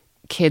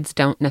kids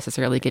don't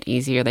necessarily get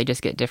easier. They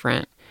just get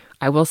different.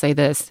 I will say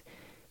this,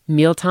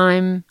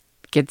 mealtime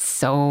gets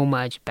so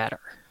much better,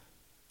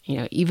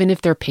 even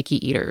if they're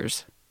picky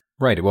eaters.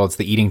 Right. Well, it's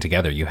the eating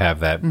together. You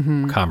have that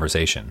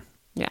conversation.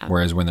 Yeah.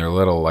 Whereas when they're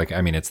little,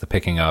 it's the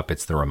picking up,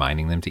 it's the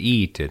reminding them to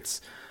eat. It's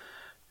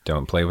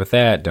don't play with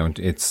that.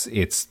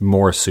 It's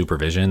more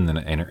supervision than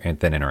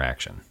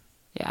interaction.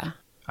 Yeah.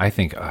 I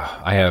think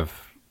I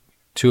have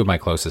 2 of my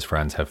closest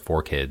friends have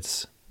 4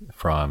 kids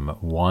from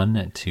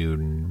 1 to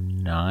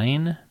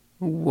 9.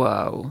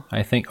 Whoa.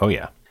 I think. Oh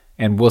yeah.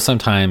 And we'll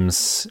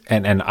sometimes,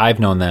 and I've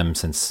known them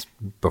since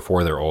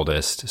before their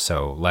oldest.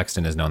 So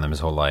Lexton has known them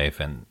his whole life,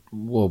 and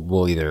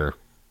we'll either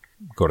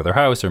go to their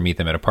house or meet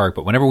them at a park.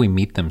 But whenever we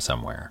meet them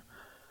somewhere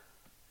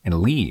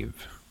and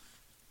leave,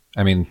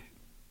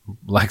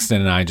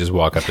 Lexton and I just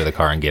walk up to the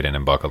car and get in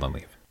and buckle and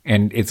leave.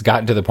 And it's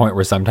gotten to the point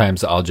where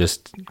sometimes I'll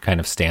just kind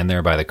of stand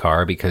there by the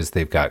car because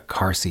they've got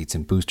car seats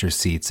and booster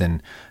seats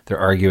and they're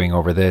arguing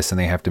over this and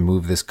they have to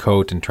move this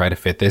coat and try to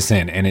fit this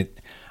in. And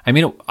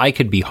I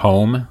could be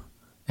home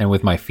and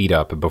with my feet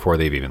up before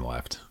they've even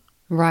left.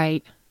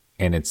 Right.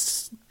 And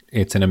it's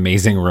an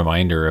amazing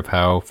reminder of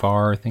how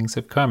far things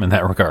have come in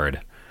that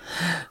regard.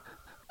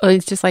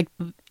 It's just like,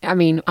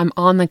 I'm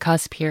on the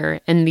cusp here,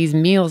 and these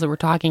meals that we're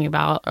talking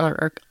about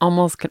are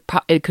almost,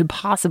 it could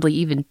possibly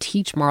even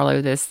teach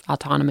Marlo this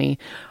autonomy.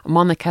 I'm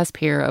on the cusp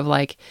here of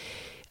like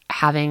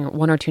having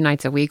 1 or 2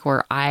 nights a week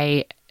where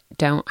I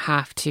don't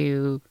have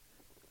to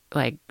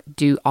like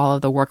do all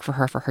of the work for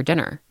her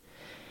dinner.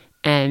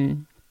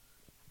 And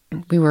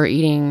we were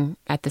eating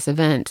at this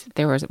event.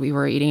 There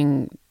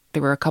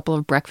were a couple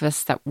of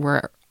breakfasts that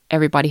were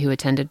everybody who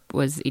attended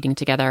was eating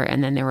together,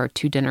 and then there were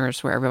 2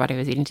 dinners where everybody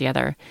was eating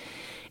together.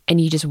 And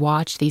you just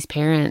watch these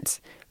parents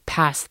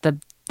pass the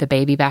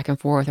baby back and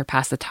forth or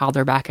pass the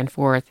toddler back and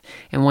forth,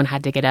 and one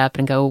had to get up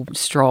and go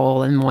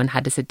stroll, and one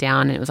had to sit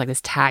down, and it was like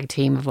this tag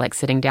team of like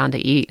sitting down to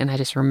eat. And I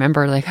just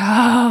remember like,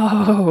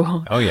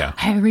 oh yeah,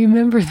 I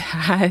remember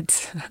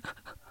that.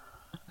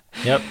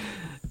 Yep.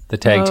 The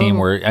tag team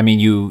where,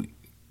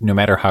 no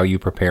matter how you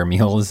prepare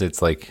meals,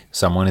 it's like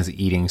someone is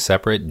eating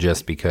separate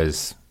just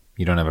because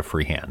you don't have a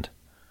free hand.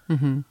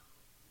 Mm-hmm.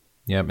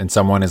 Yep. And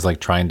someone is like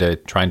trying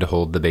to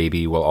hold the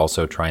baby while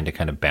also trying to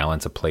kind of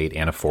balance a plate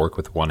and a fork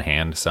with one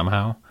hand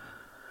somehow.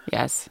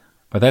 Yes.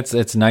 But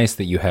it's nice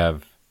that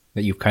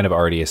you've kind of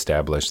already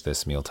established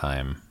this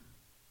mealtime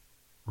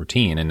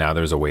routine, and now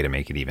there's a way to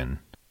make it even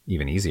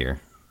even easier.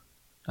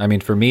 I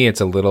mean, for me,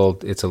 it's a little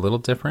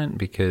different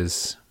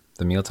because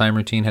the mealtime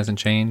routine hasn't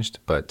changed,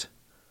 but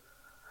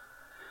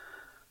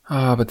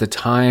the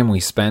time we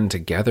spend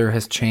together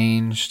has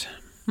changed,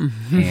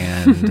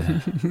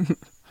 and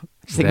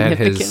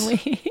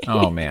significantly.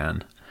 Oh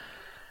man,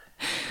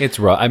 it's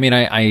rough. I mean,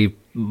 I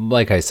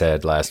like I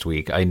said last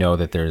week, I know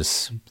that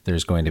there's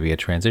going to be a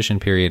transition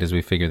period as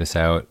we figure this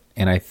out,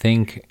 and I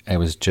think I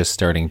was just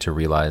starting to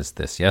realize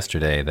this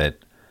yesterday that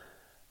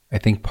I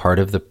think part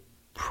of the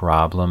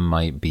problem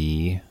might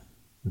be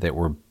that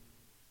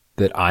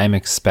I'm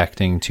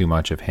expecting too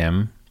much of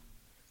him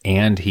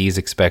and he's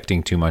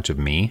expecting too much of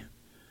me,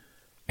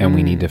 and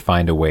we need to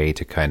find a way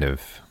to kind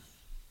of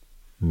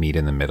meet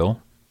in the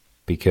middle,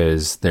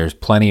 because there's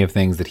plenty of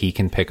things that he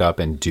can pick up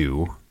and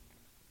do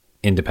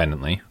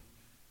independently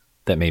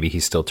that maybe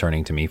he's still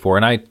turning to me for,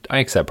 and I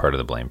accept part of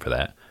the blame for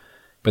that.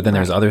 But then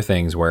there's other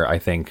things where I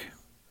think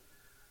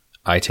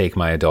I take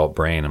my adult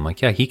brain, I'm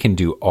like, yeah, he can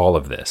do all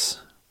of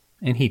this,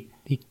 and he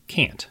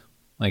can't.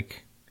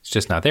 Like, it's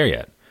just not there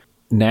yet.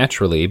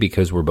 Naturally,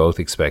 because we're both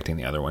expecting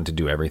the other one to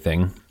do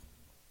everything,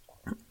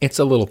 it's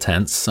a little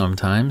tense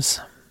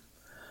sometimes.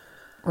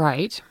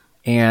 Right.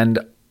 And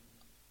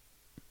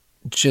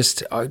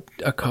just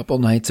a couple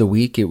nights a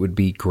week, it would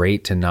be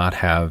great to not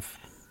have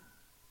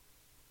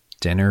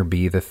dinner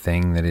be the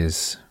thing that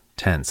is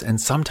tense.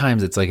 And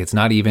sometimes it's like, it's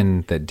not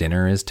even that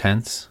dinner is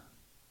tense.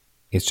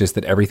 It's just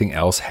that everything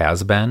else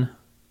has been.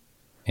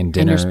 And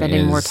dinner and you're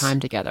spending is more time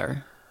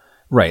together.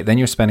 Right. Then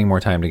you're spending more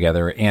time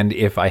together. And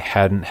if I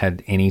hadn't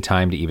had any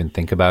time to even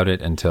think about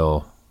it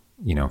until,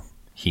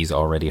 he's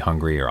already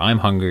hungry or I'm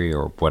hungry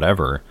or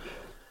whatever,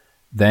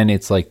 then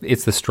it's like,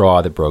 it's the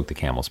straw that broke the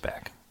camel's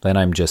back. Then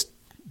I'm just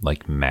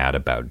like mad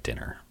about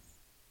dinner.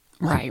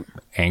 Right.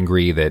 I'm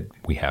angry that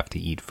we have to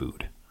eat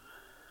food.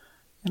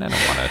 And I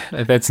don't want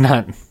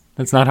to,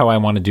 that's not how I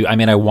want to do. I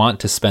mean, I want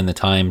to spend the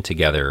time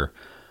together,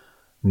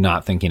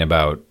 not thinking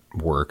about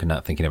work,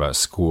 not thinking about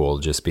school,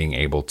 just being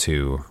able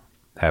to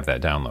have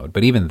that download.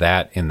 But even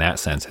that, in that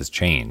sense, has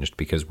changed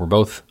because we're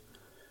both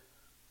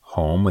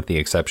home with the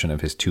exception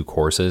of his 2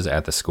 courses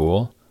at the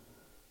school.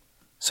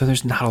 So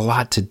there's not a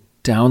lot to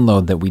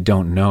download that we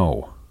don't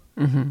know.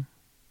 Mm-hmm.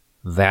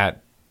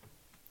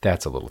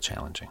 That's a little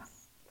challenging.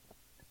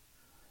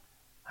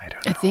 I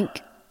don't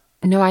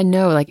know. I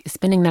know, like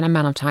spending that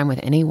amount of time with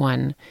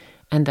anyone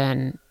and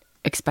then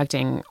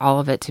expecting all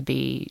of it to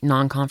be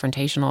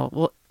non-confrontational.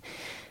 Well,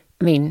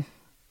 I mean,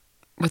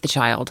 with the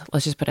child,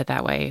 let's just put it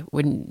that way.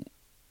 When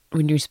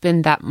you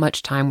spend that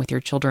much time with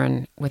your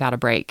children without a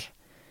break,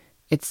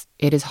 it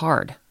is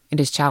hard. It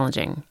is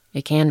challenging.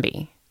 It can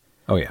be.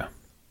 Oh, yeah.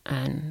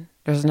 And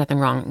there's nothing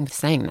wrong with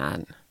saying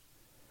that.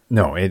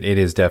 No, it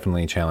is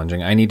definitely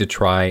challenging. I need to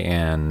try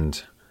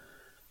and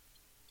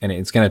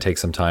it's going to take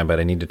some time, but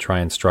I need to try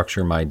and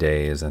structure my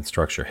days and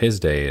structure his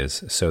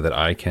days so that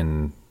I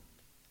can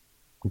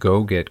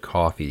go get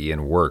coffee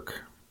and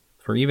work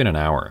for even an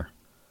hour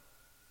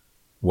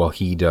while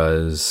he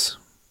does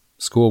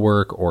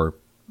schoolwork or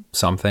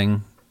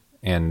something.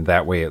 And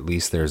that way, at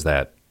least there's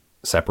that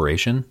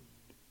separation.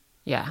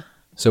 Yeah.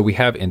 So we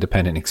have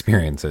independent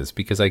experiences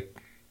because I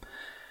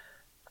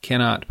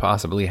cannot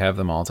possibly have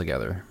them all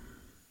together.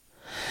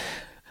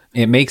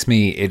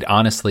 It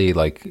honestly,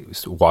 like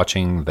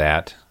watching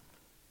that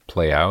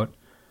play out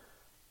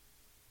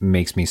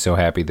makes me so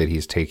happy that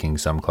he's taking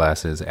some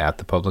classes at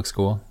the public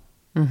school,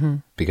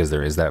 because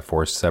there is that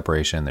forced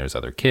separation. There's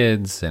other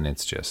kids and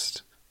it's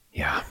just,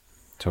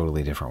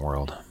 totally different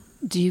world.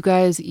 Do you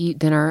guys eat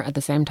dinner at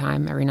the same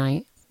time every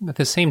night? At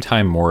the same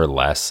time, more or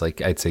less,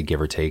 like I'd say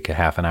give or take a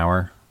half an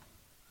hour.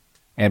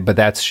 But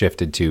that's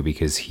shifted too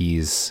because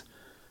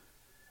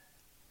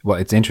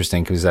it's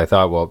interesting because I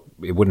thought,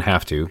 it wouldn't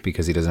have to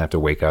because he doesn't have to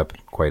wake up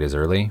quite as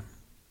early.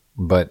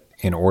 But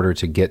in order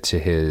to get to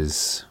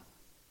his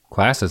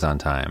classes on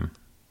time,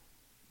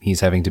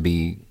 he's having to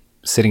be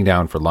sitting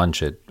down for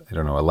lunch at,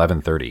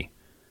 11:30.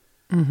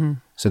 Mm-hmm.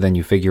 So then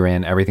you figure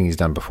in everything he's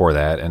done before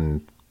that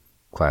and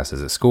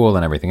classes at school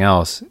and everything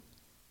else.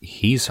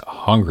 He's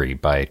hungry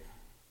by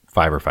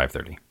 5 or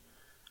 5:30.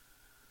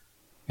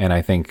 And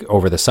I think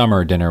over the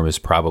summer, dinner was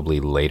probably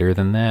later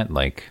than that,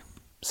 like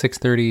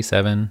 6:30,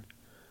 7,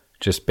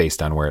 just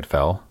based on where it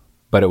fell.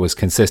 But it was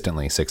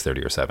consistently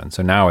 6:30 or 7.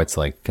 So now it's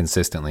like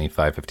consistently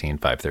 5:15,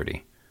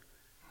 5:30.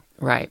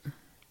 Right.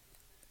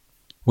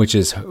 Which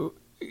is,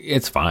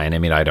 it's fine. I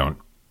mean,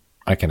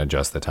 I can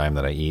adjust the time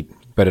that I eat.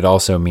 But it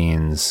also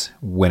means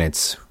when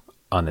it's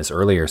on this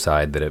earlier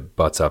side that it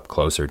butts up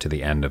closer to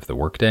the end of the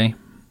workday.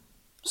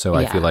 So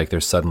I feel like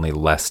there's suddenly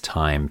less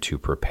time to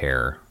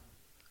prepare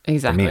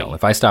the meal.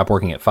 If I stop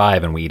working at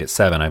 5 and we eat at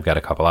 7, I've got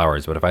a couple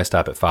hours. But if I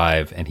stop at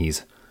 5 and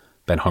he's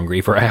been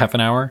hungry for a half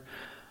an hour,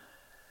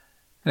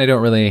 I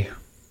don't really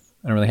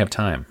have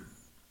time.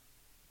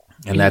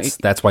 And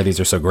that's why these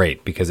are so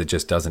great, because it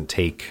just doesn't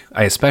take,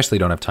 I especially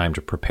don't have time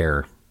to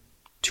prepare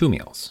 2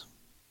 meals.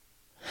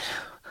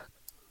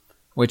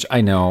 Which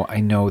I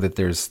know that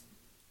there's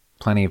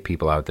plenty of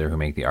people out there who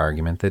make the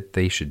argument that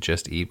they should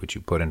just eat what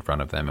you put in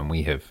front of them, and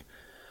we have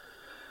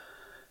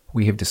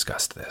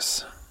discussed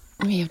this.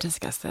 We have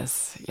discussed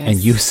this. Yes. And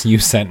you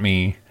sent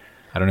me,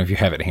 I don't know if you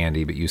have it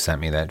handy, but you sent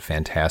me that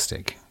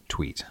fantastic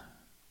tweet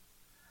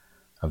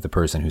of the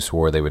person who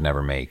swore they would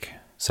never make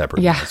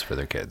separate meals for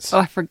their kids. Oh,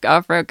 I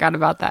forgot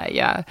about that.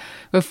 Yeah.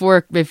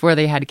 Before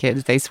they had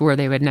kids, they swore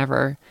they would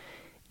never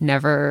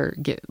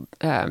give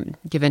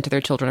in to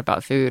their children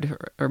about food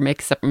or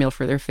make a separate meal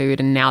for their food.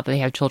 And now that they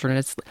have children,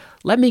 it's,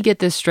 let me get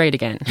this straight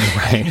again.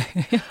 Right.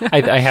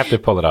 I have to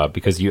pull it up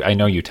because I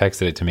know you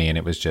texted it to me and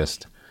it was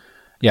just,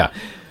 yeah.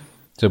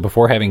 So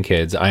before having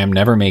kids, I am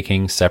never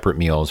making separate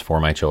meals for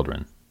my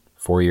children.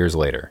 4 years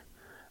later.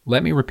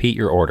 Let me repeat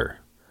your order.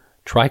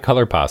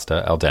 Tricolor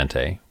pasta al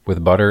dente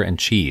with butter and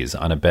cheese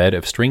on a bed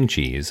of string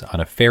cheese on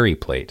a fairy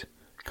plate.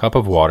 Cup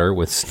of water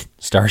with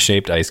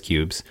star-shaped ice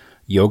cubes.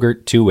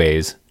 Yogurt 2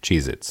 ways.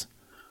 Cheez-Its.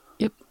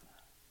 Yep.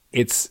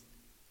 It's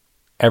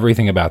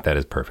everything about that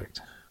is perfect.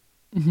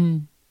 Mm-hmm.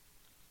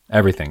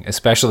 Everything,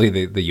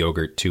 especially the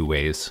yogurt 2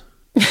 ways.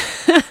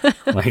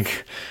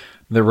 Like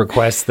the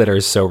requests that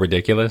are so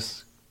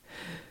ridiculous.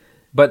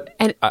 But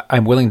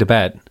I'm willing to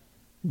bet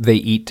they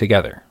eat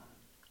together.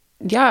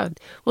 Yeah.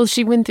 Well,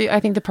 she went through, I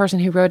think the person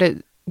who wrote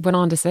it went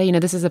on to say,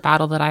 this is a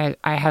battle that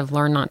I have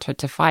learned not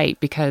to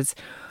fight because,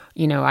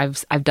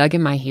 I've dug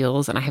in my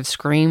heels and I have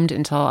screamed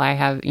until I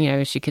have,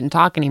 she couldn't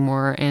talk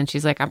anymore. And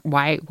she's like,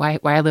 why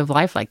I live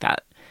life like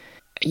that?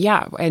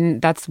 Yeah. And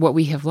that's what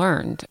we have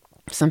learned.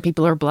 Some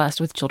people are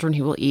blessed with children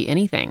who will eat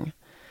anything.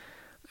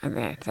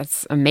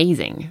 That's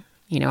amazing.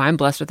 I'm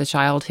blessed with a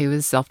child who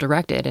is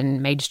self-directed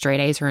and made straight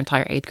A's her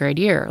entire 8th grade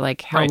year.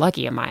 Like, how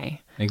lucky am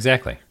I?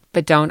 Exactly.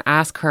 But don't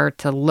ask her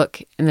to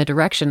look in the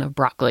direction of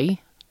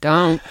broccoli.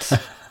 Don't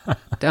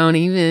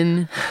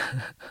even.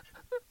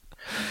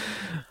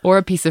 or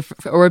a piece of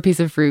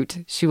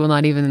fruit. She will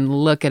not even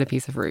look at a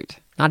piece of fruit.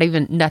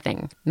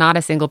 Nothing. Not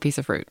a single piece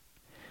of fruit.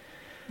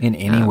 In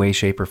any way,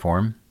 shape, or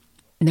form?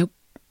 Nope.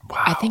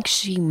 Wow. I think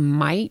she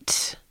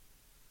might.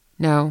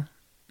 No.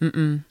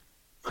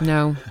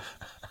 No.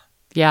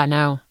 Yeah,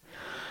 no.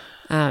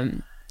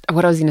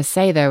 What I was going to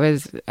say though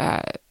is,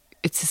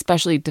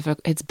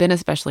 it's been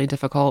especially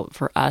difficult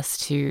for us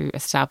to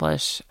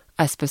establish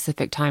a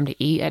specific time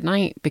to eat at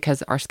night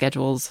because our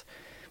schedules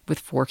with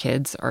 4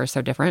 kids are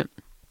so different.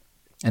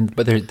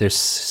 But they're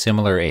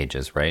similar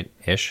ages, right?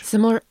 Ish?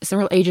 Similar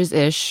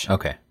ages-ish.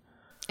 Okay.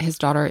 His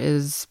daughter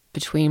is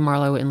between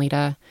Marlo and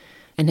Lita.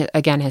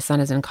 And his son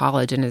is in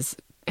college and is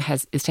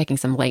taking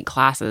some late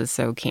classes,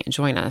 so can't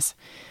join us.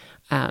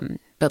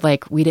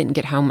 But we didn't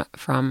get home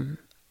from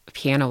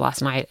piano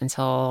last night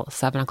until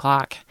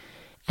 7:00.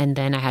 And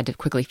then I had to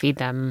quickly feed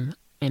them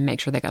and make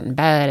sure they got in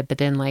bed. But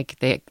then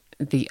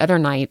the other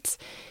nights,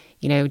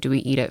 do we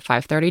eat at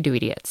 5:30? Do we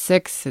eat at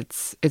 6?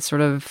 It's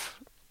sort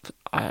of,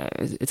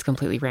 it's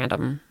completely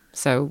random.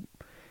 So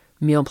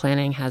meal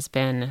planning has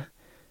been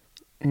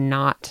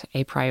not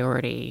a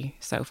priority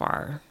so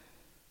far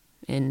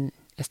in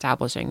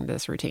establishing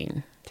this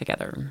routine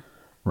together.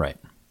 Right.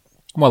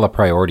 Well, a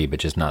priority, but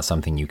just not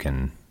something you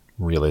can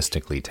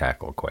realistically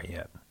tackle quite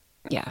yet.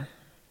 Yeah.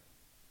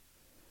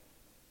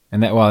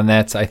 And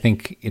that's, I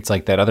think it's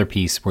like that other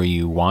piece where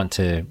you want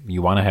to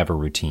have a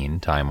routine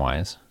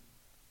time-wise.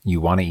 You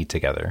want to eat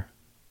together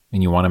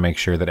and you want to make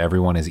sure that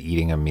everyone is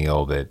eating a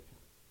meal that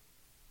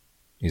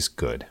is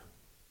good.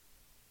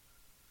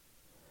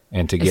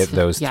 And to get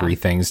those 3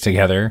 things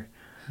together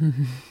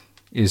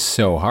is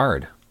so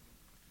hard.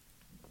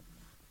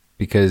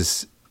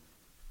 Because,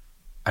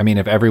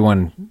 if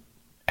everyone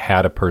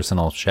had a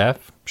personal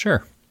chef,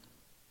 sure.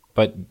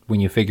 But when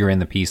you figure in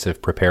the piece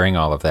of preparing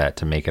all of that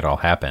to make it all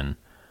happen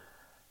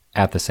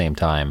at the same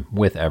time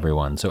with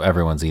everyone, so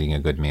everyone's eating a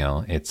good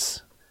meal,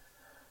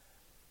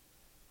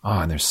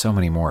 and there's so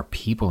many more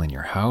people in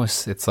your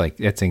house. It's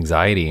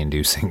anxiety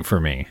inducing for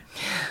me.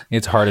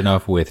 It's hard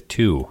enough with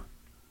 2.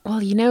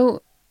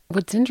 Well,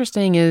 what's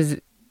interesting is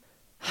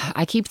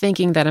I keep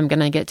thinking that I'm going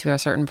to get to a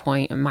certain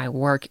point and my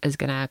work is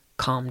going to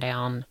calm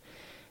down.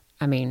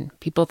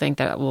 People think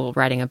that,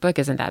 writing a book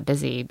isn't that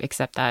busy,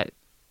 except that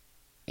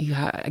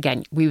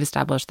again, we've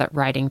established that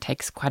writing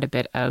takes quite a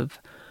bit of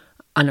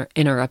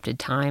uninterrupted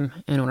time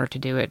in order to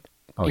do it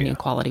in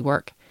quality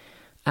work.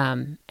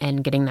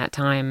 And getting that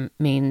time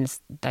means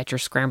that you're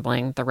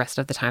scrambling the rest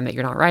of the time that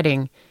you're not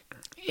writing.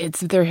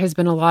 There has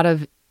been a lot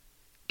of,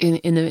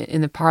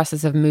 in the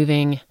process of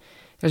moving,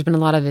 there's been a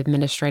lot of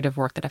administrative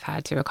work that I've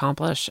had to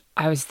accomplish.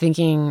 I was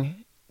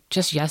thinking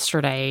just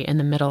yesterday in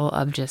the middle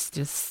of just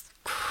this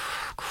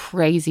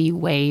crazy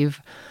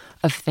wave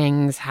of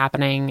things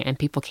happening and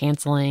people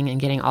canceling and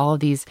getting all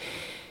of these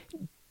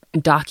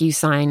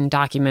DocuSign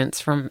documents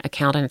from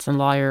accountants and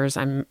lawyers.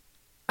 I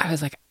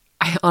was like,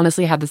 I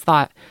honestly had this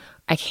thought,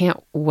 I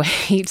can't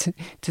wait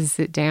to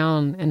sit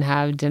down and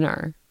have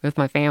dinner with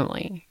my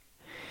family.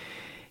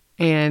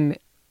 And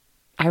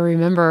I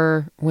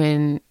remember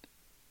when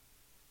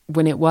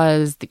it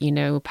was,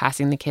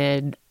 passing the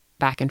kid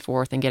back and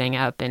forth and getting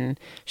up and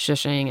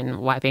shushing and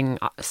wiping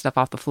stuff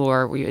off the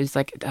floor, it was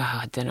like,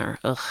 dinner,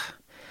 ugh.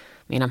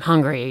 I'm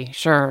hungry,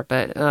 sure,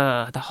 but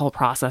the whole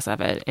process of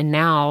it. And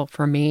now,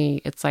 for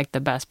me, it's like the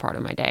best part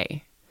of my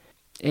day.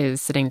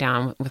 is sitting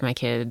down with my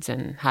kids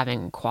and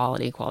having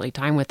quality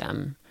time with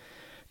them.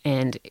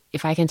 And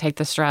if I can take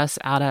the stress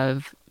out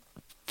of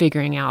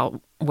figuring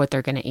out what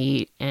they're going to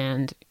eat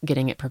and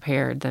getting it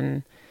prepared,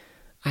 then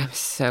I'm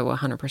so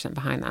 100%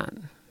 behind that.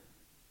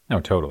 No,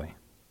 totally.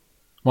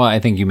 Well, I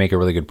think you make a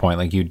really good point.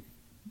 Like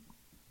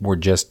we're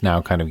just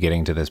now kind of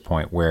getting to this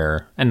point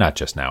where, and not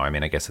just now, I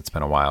mean, I guess it's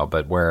been a while,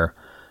 but where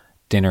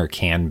dinner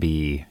can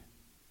be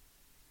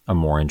a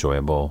more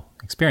enjoyable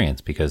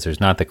experience because there's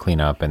not the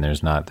cleanup and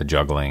there's not the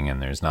juggling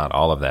and there's not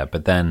all of that.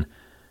 But then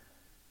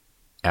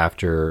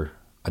after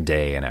a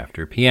day and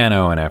after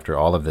piano and after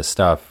all of this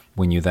stuff,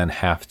 when you then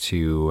have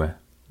to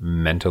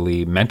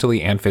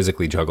mentally and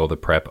physically juggle the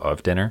prep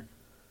of dinner,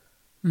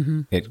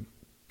 it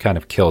kind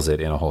of kills it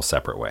in a whole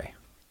separate way.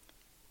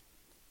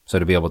 So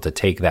to be able to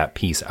take that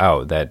piece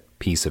out, that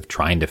piece of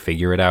trying to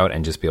figure it out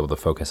and just be able to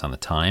focus on the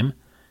time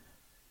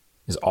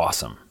is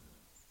awesome.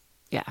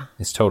 Yeah.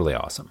 It's totally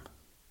awesome.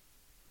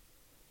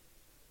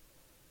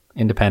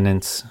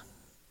 Independence,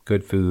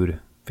 good food,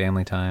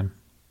 family time.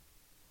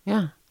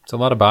 Yeah. It's a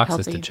lot of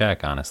boxes Healthy. to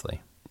check,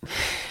 honestly.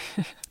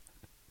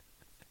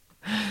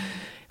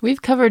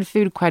 We've covered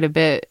food quite a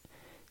bit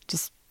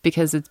just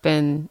because it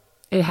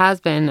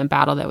has been a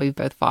battle that we've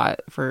both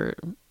fought for,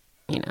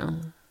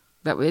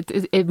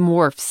 that it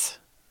morphs,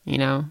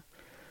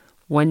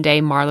 One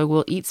day Marla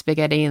will eat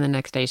spaghetti and the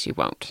next day she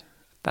won't.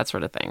 That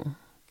sort of thing.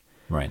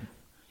 Right.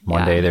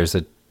 One day there's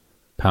a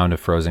pound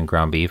of frozen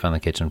ground beef on the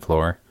kitchen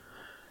floor.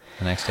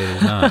 The next day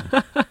there's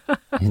not.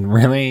 It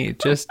really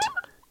just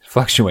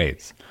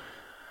fluctuates.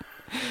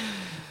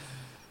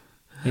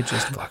 It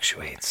just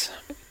fluctuates.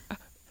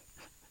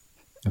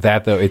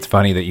 That, though, it's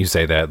funny that you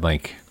say that,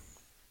 like,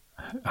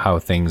 how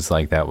things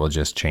like that will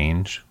just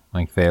change.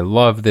 Like, they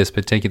love this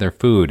particular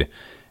food,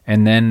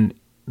 and then,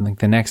 like,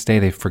 the next day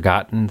they've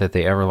forgotten that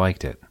they ever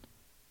liked it.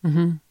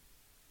 Mm-hmm.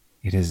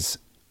 It is,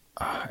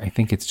 I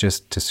think it's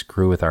just to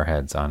screw with our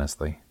heads,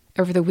 honestly.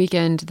 Over the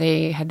weekend,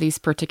 they had these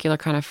particular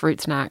kind of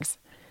fruit snacks,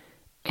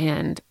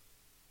 and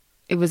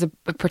it was a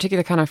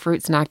particular kind of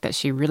fruit snack that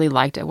she really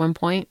liked at one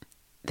point.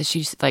 That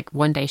she's like,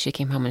 one day she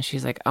came home and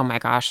she's like, oh my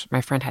gosh,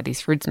 my friend had these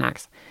fruit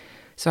snacks.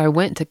 So I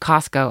went to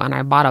Costco and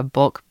I bought a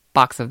bulk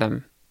box of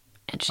them.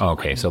 And she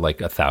okay, so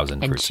like 1,000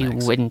 fruit snacks. And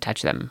she wouldn't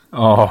touch them.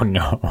 Oh,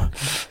 no.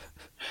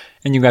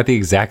 And you got the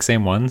exact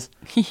same ones?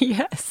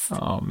 Yes.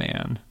 Oh,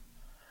 man.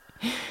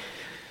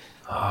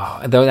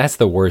 Oh, though that's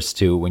the worst,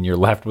 too, when you're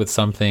left with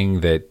something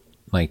that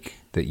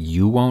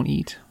you won't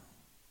eat.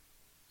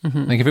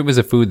 Mm-hmm. Like, if it was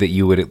a food that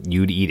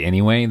you'd eat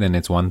anyway, then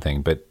it's one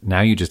thing. But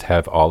now you just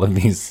have all of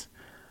these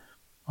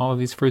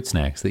fruit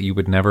snacks that you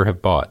would never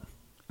have bought.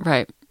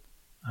 Right.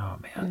 Oh,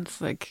 man.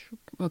 It's like,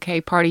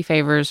 okay, party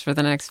favors for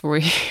the next 4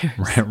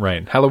 years.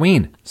 Right.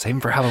 Halloween. Save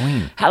them for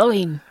Halloween.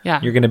 Halloween, yeah.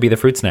 You're going to be the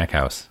fruit snack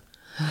house.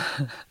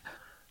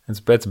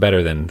 That's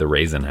better than the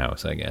raisin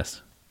house, I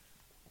guess.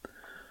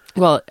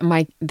 Well,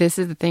 this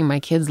is the thing. My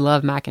kids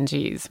love mac and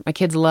cheese. My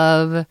kids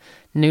love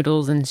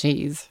noodles and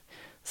cheese.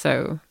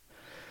 So...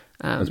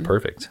 that's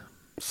perfect.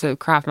 So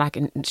Kraft mac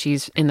and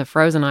cheese in the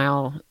frozen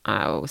aisle,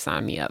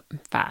 sign me up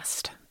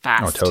fast.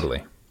 Oh,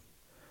 totally.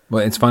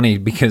 Well, it's funny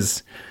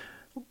because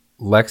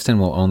Lexton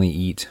will only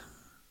eat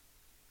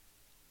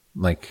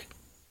like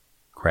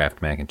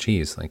Kraft mac and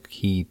cheese. Like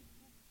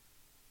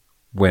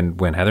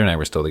when Heather and I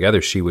were still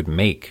together, she would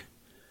make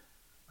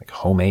like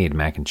homemade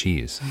mac and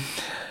cheese.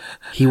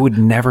 He would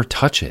never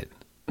touch it.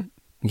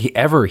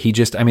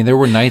 There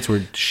were nights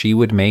where she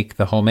would make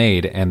the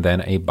homemade and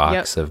then a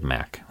box of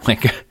mac.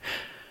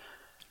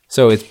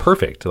 So it's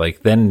perfect.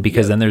 Like then,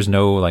 because then there's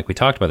no, like we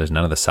talked about, there's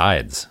none of the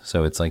sides.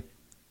 So it's like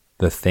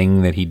the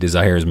thing that he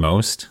desires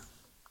most,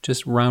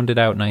 just rounded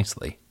out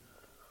nicely.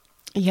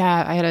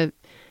 Yeah, I had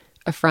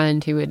a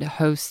friend who would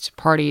host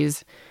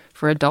parties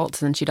for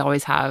adults, and she'd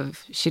always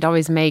have stuff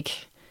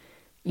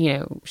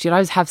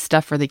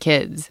for the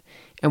kids.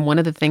 And one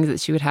of the things that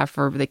she would have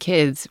for the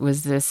kids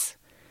was this,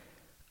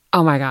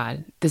 oh my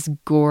God, this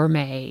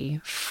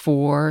gourmet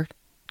 4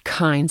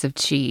 kinds of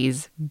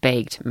cheese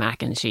baked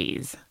mac and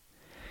cheese.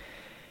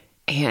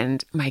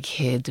 And my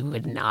kids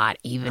would not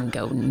even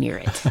go near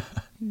it.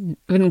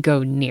 Wouldn't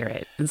go near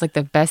it. It's like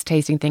the best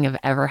tasting thing I've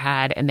ever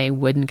had, and they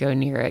wouldn't go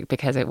near it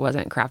because it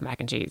wasn't Kraft mac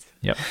and cheese.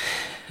 Yep.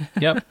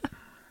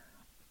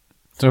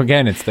 So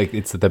again, it's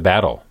the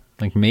battle.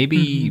 Like maybe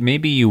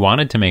you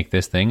wanted to make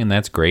this thing, and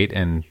that's great,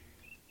 and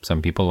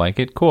some people like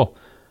it. Cool.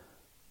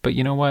 But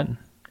you know what?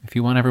 If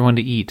you want everyone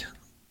to eat,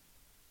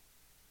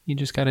 you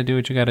just got to do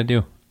what you got to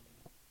do.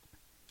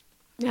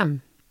 Yeah.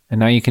 And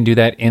now you can do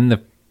that in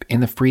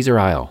the freezer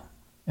aisle,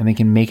 and they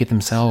can make it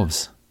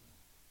themselves.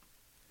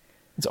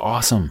 It's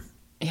awesome.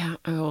 Yeah,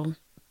 I will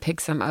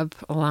pick some up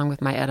along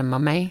with my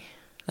edamame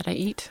that I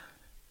eat.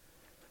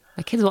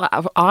 My kids will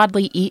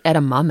oddly eat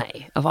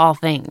edamame, of all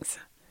things.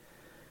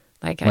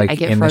 I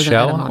get in frozen the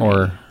shell, edamame.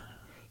 or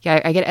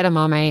yeah, I get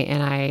edamame,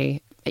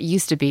 and it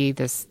used to be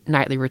this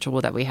nightly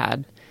ritual that we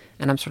had,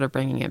 and I'm sort of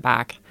bringing it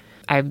back.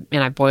 I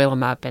boil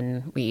them up,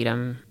 and we eat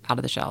them out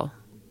of the shell,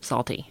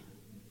 salty.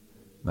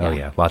 Oh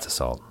yeah, lots of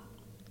salt.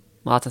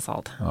 Lots of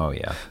salt. Oh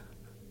yeah.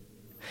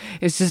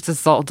 It's just a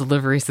salt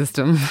delivery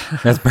system.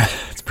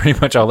 That's pretty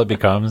much all it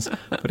becomes,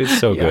 but it's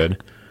so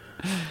good.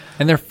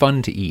 And they're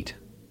fun to eat.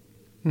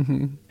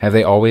 Mm-hmm. Have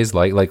they always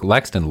like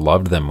Lexton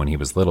loved them when he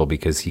was little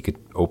because he could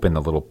open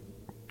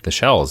the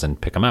shells and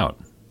pick them out.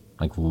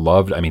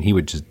 He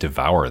would just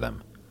devour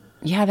them.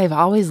 Yeah, they've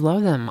always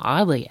loved them.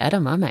 Oddly,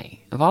 edamame,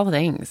 of all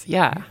things.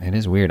 Yeah. It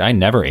is weird. I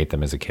never ate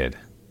them as a kid.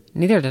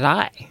 Neither did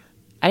I.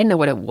 I didn't know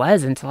what it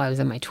was until I was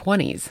in my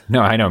 20s.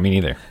 No, I know, me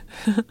neither.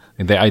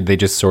 They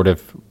just sort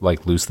of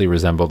loosely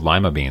resembled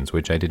lima beans,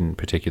 which I didn't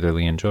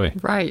particularly enjoy.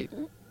 Right.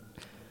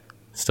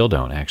 Still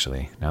don't,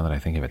 actually, now that I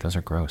think of it. Those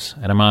are gross.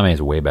 Edamame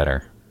is way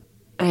better.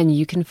 And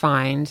you can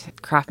find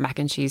Kraft Mac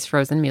and Cheese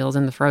frozen meals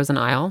in the frozen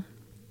aisle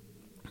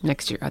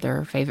next to your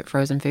other favorite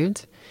frozen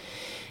foods.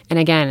 And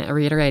again,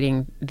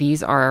 reiterating,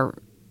 these are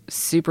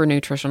super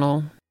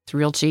nutritional. It's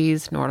real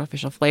cheese, no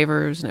artificial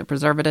flavors, no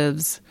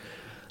preservatives.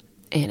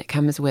 And it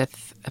comes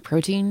with a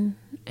protein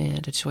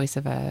and a choice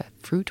of a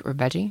fruit or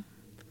veggie.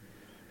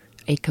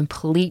 A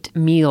complete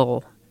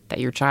meal that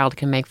your child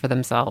can make for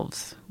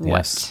themselves.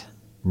 Yes.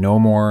 No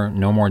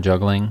more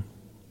juggling.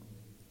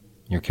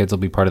 Your kids will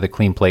be part of the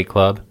Clean Plate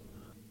Club.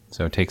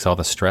 So it takes all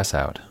the stress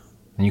out.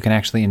 And you can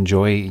actually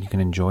enjoy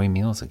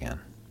meals again.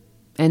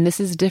 And this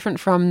is different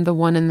from the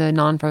one in the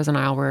non-frozen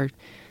aisle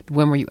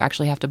where you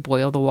actually have to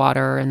boil the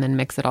water and then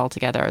mix it all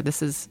together.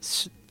 This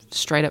is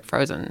straight up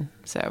frozen.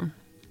 So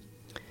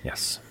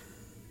yes.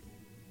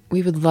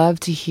 We would love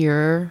to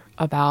hear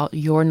about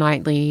your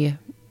nightly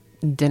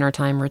dinner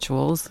time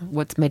rituals.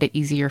 What's made it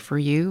easier for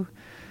you?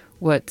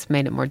 What's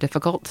made it more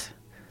difficult?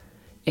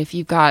 If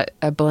you've got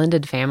a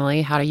blended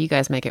family, how do you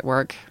guys make it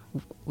work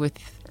with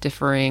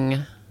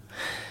differing...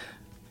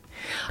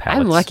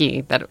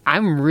 palates?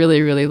 I'm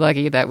really, really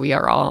lucky that we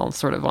are all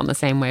sort of on the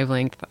same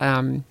wavelength.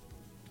 I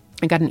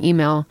got an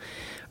email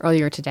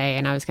earlier today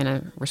and I was going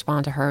to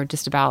respond to her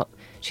just about,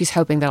 she's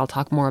hoping that I'll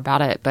talk more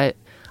about it, but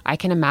I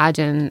can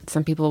imagine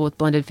some people with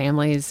blended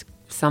families,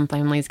 some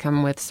families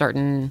come with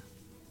certain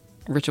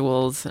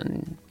rituals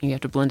and you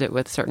have to blend it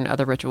with certain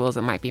other rituals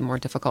that might be more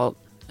difficult.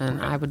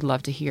 And I would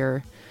love to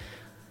hear,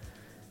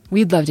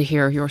 we'd love to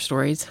hear your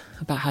stories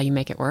about how you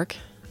make it work.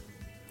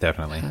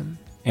 Definitely.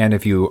 And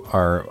if you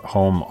are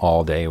home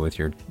all day with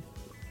your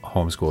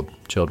homeschooled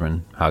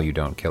children, how you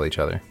don't kill each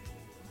other.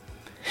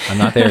 I'm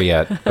not there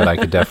yet, but I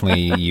could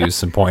definitely use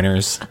some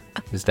pointers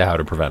as to how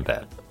to prevent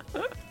that.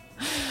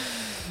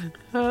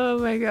 Oh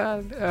my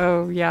God.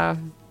 Oh yeah.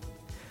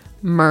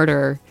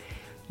 Murder.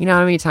 You know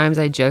how many times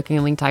I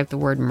jokingly typed the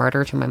word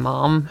murder to my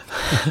mom?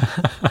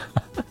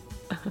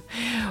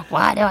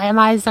 Why am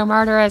I so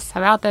murderous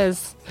about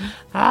this?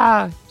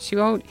 She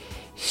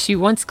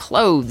wants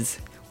clothes.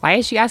 Why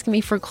is she asking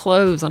me for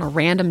clothes on a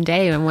random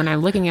day? And when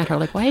I'm looking at her,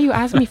 why are you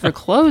asking me for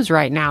clothes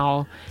right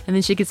now? And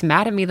then she gets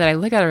mad at me that I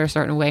look at her a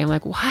certain way. I'm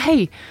like,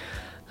 why?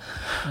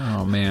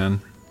 Oh, man.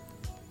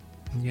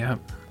 Yeah.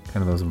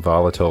 Kind of those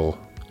volatile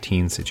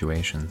teen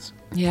situations.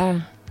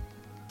 Yeah.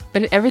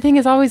 But everything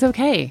is always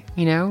okay.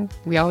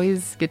 We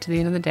always get to the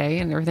end of the day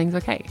and everything's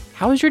okay.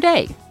 How was your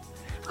day?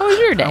 How was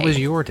your day? How was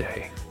your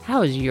day? How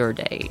was your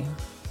day?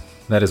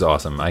 That is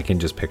awesome. I can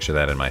just picture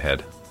that in my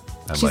head.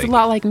 She's a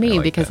lot like me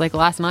because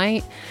last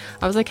night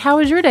I was like, how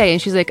was your day?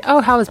 And she's like,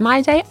 oh, how was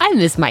my day? I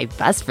missed my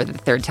bus for the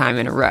third time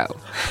in a row.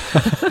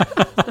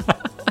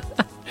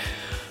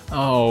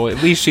 Oh,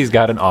 at least she's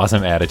got an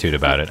awesome attitude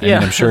about it. Yeah. I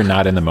mean, I'm sure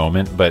not in the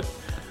moment, but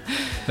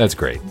that's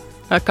great.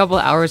 A couple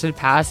of hours had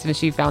passed and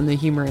she found the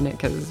humor in it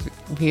because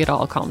we had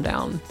all calmed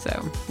down.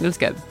 So it was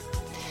good.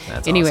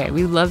 That's anyway, awesome.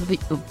 we love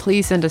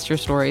please send us your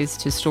stories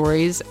to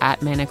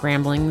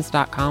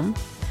stories@manicramblings.com.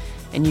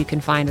 And you can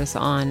find us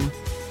on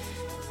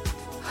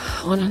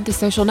the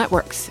social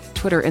networks,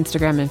 Twitter,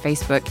 Instagram, and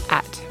Facebook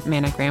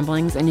 @Manic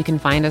Ramblings. And you can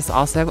find us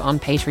also on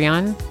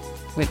Patreon,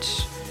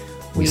 which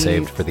we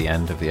saved for the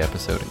end of the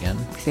episode again.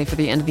 Sorry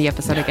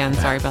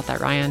about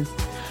that, Ryan.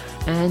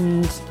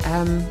 And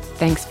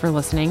thanks for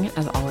listening,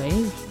 as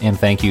always. And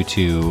thank you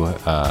to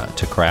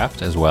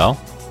Kraft as well.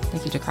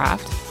 Thank you to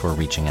Kraft. For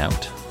reaching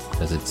out,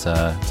 because it's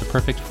a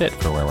perfect fit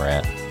for where we're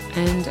at.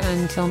 And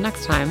until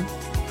next time,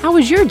 how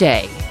was your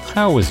day?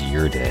 How was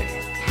your day?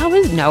 How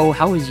was your day? No.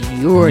 How was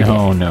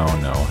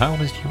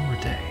your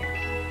day?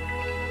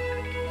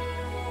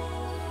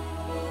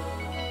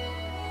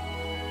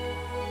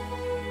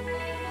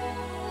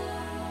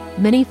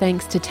 Many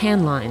thanks to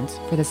Tan Lines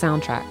for the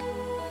soundtrack,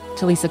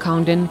 to Lisa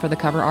Congdon for the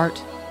cover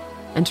art,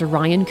 and to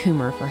Ryan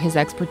Coomer for his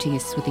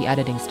expertise with the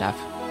editing stuff.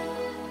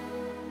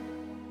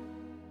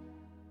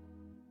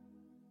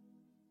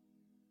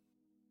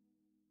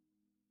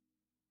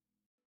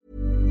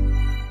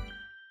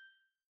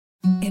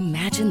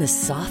 Imagine the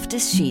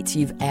softest sheets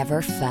you've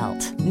ever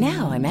felt.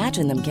 Now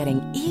imagine them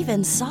getting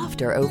even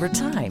softer over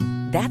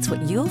time. That's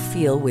what you'll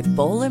feel with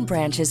Boll &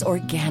 Branch's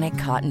organic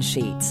cotton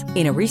sheets.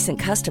 In a recent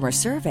customer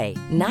survey,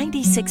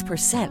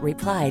 96%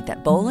 replied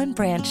that Boll &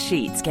 Branch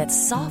sheets get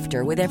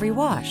softer with every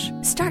wash.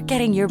 Start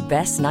getting your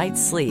best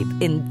night's sleep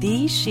in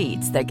these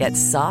sheets that get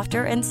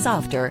softer and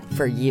softer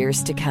for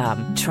years to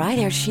come. Try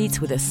their sheets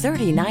with a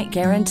 30-night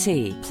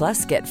guarantee.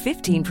 Plus, get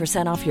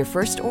 15% off your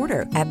first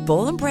order at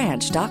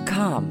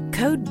bollandbranch.com.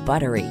 Code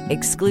BUTTERY.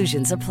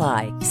 Exclusions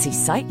apply. See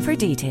site for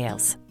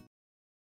details.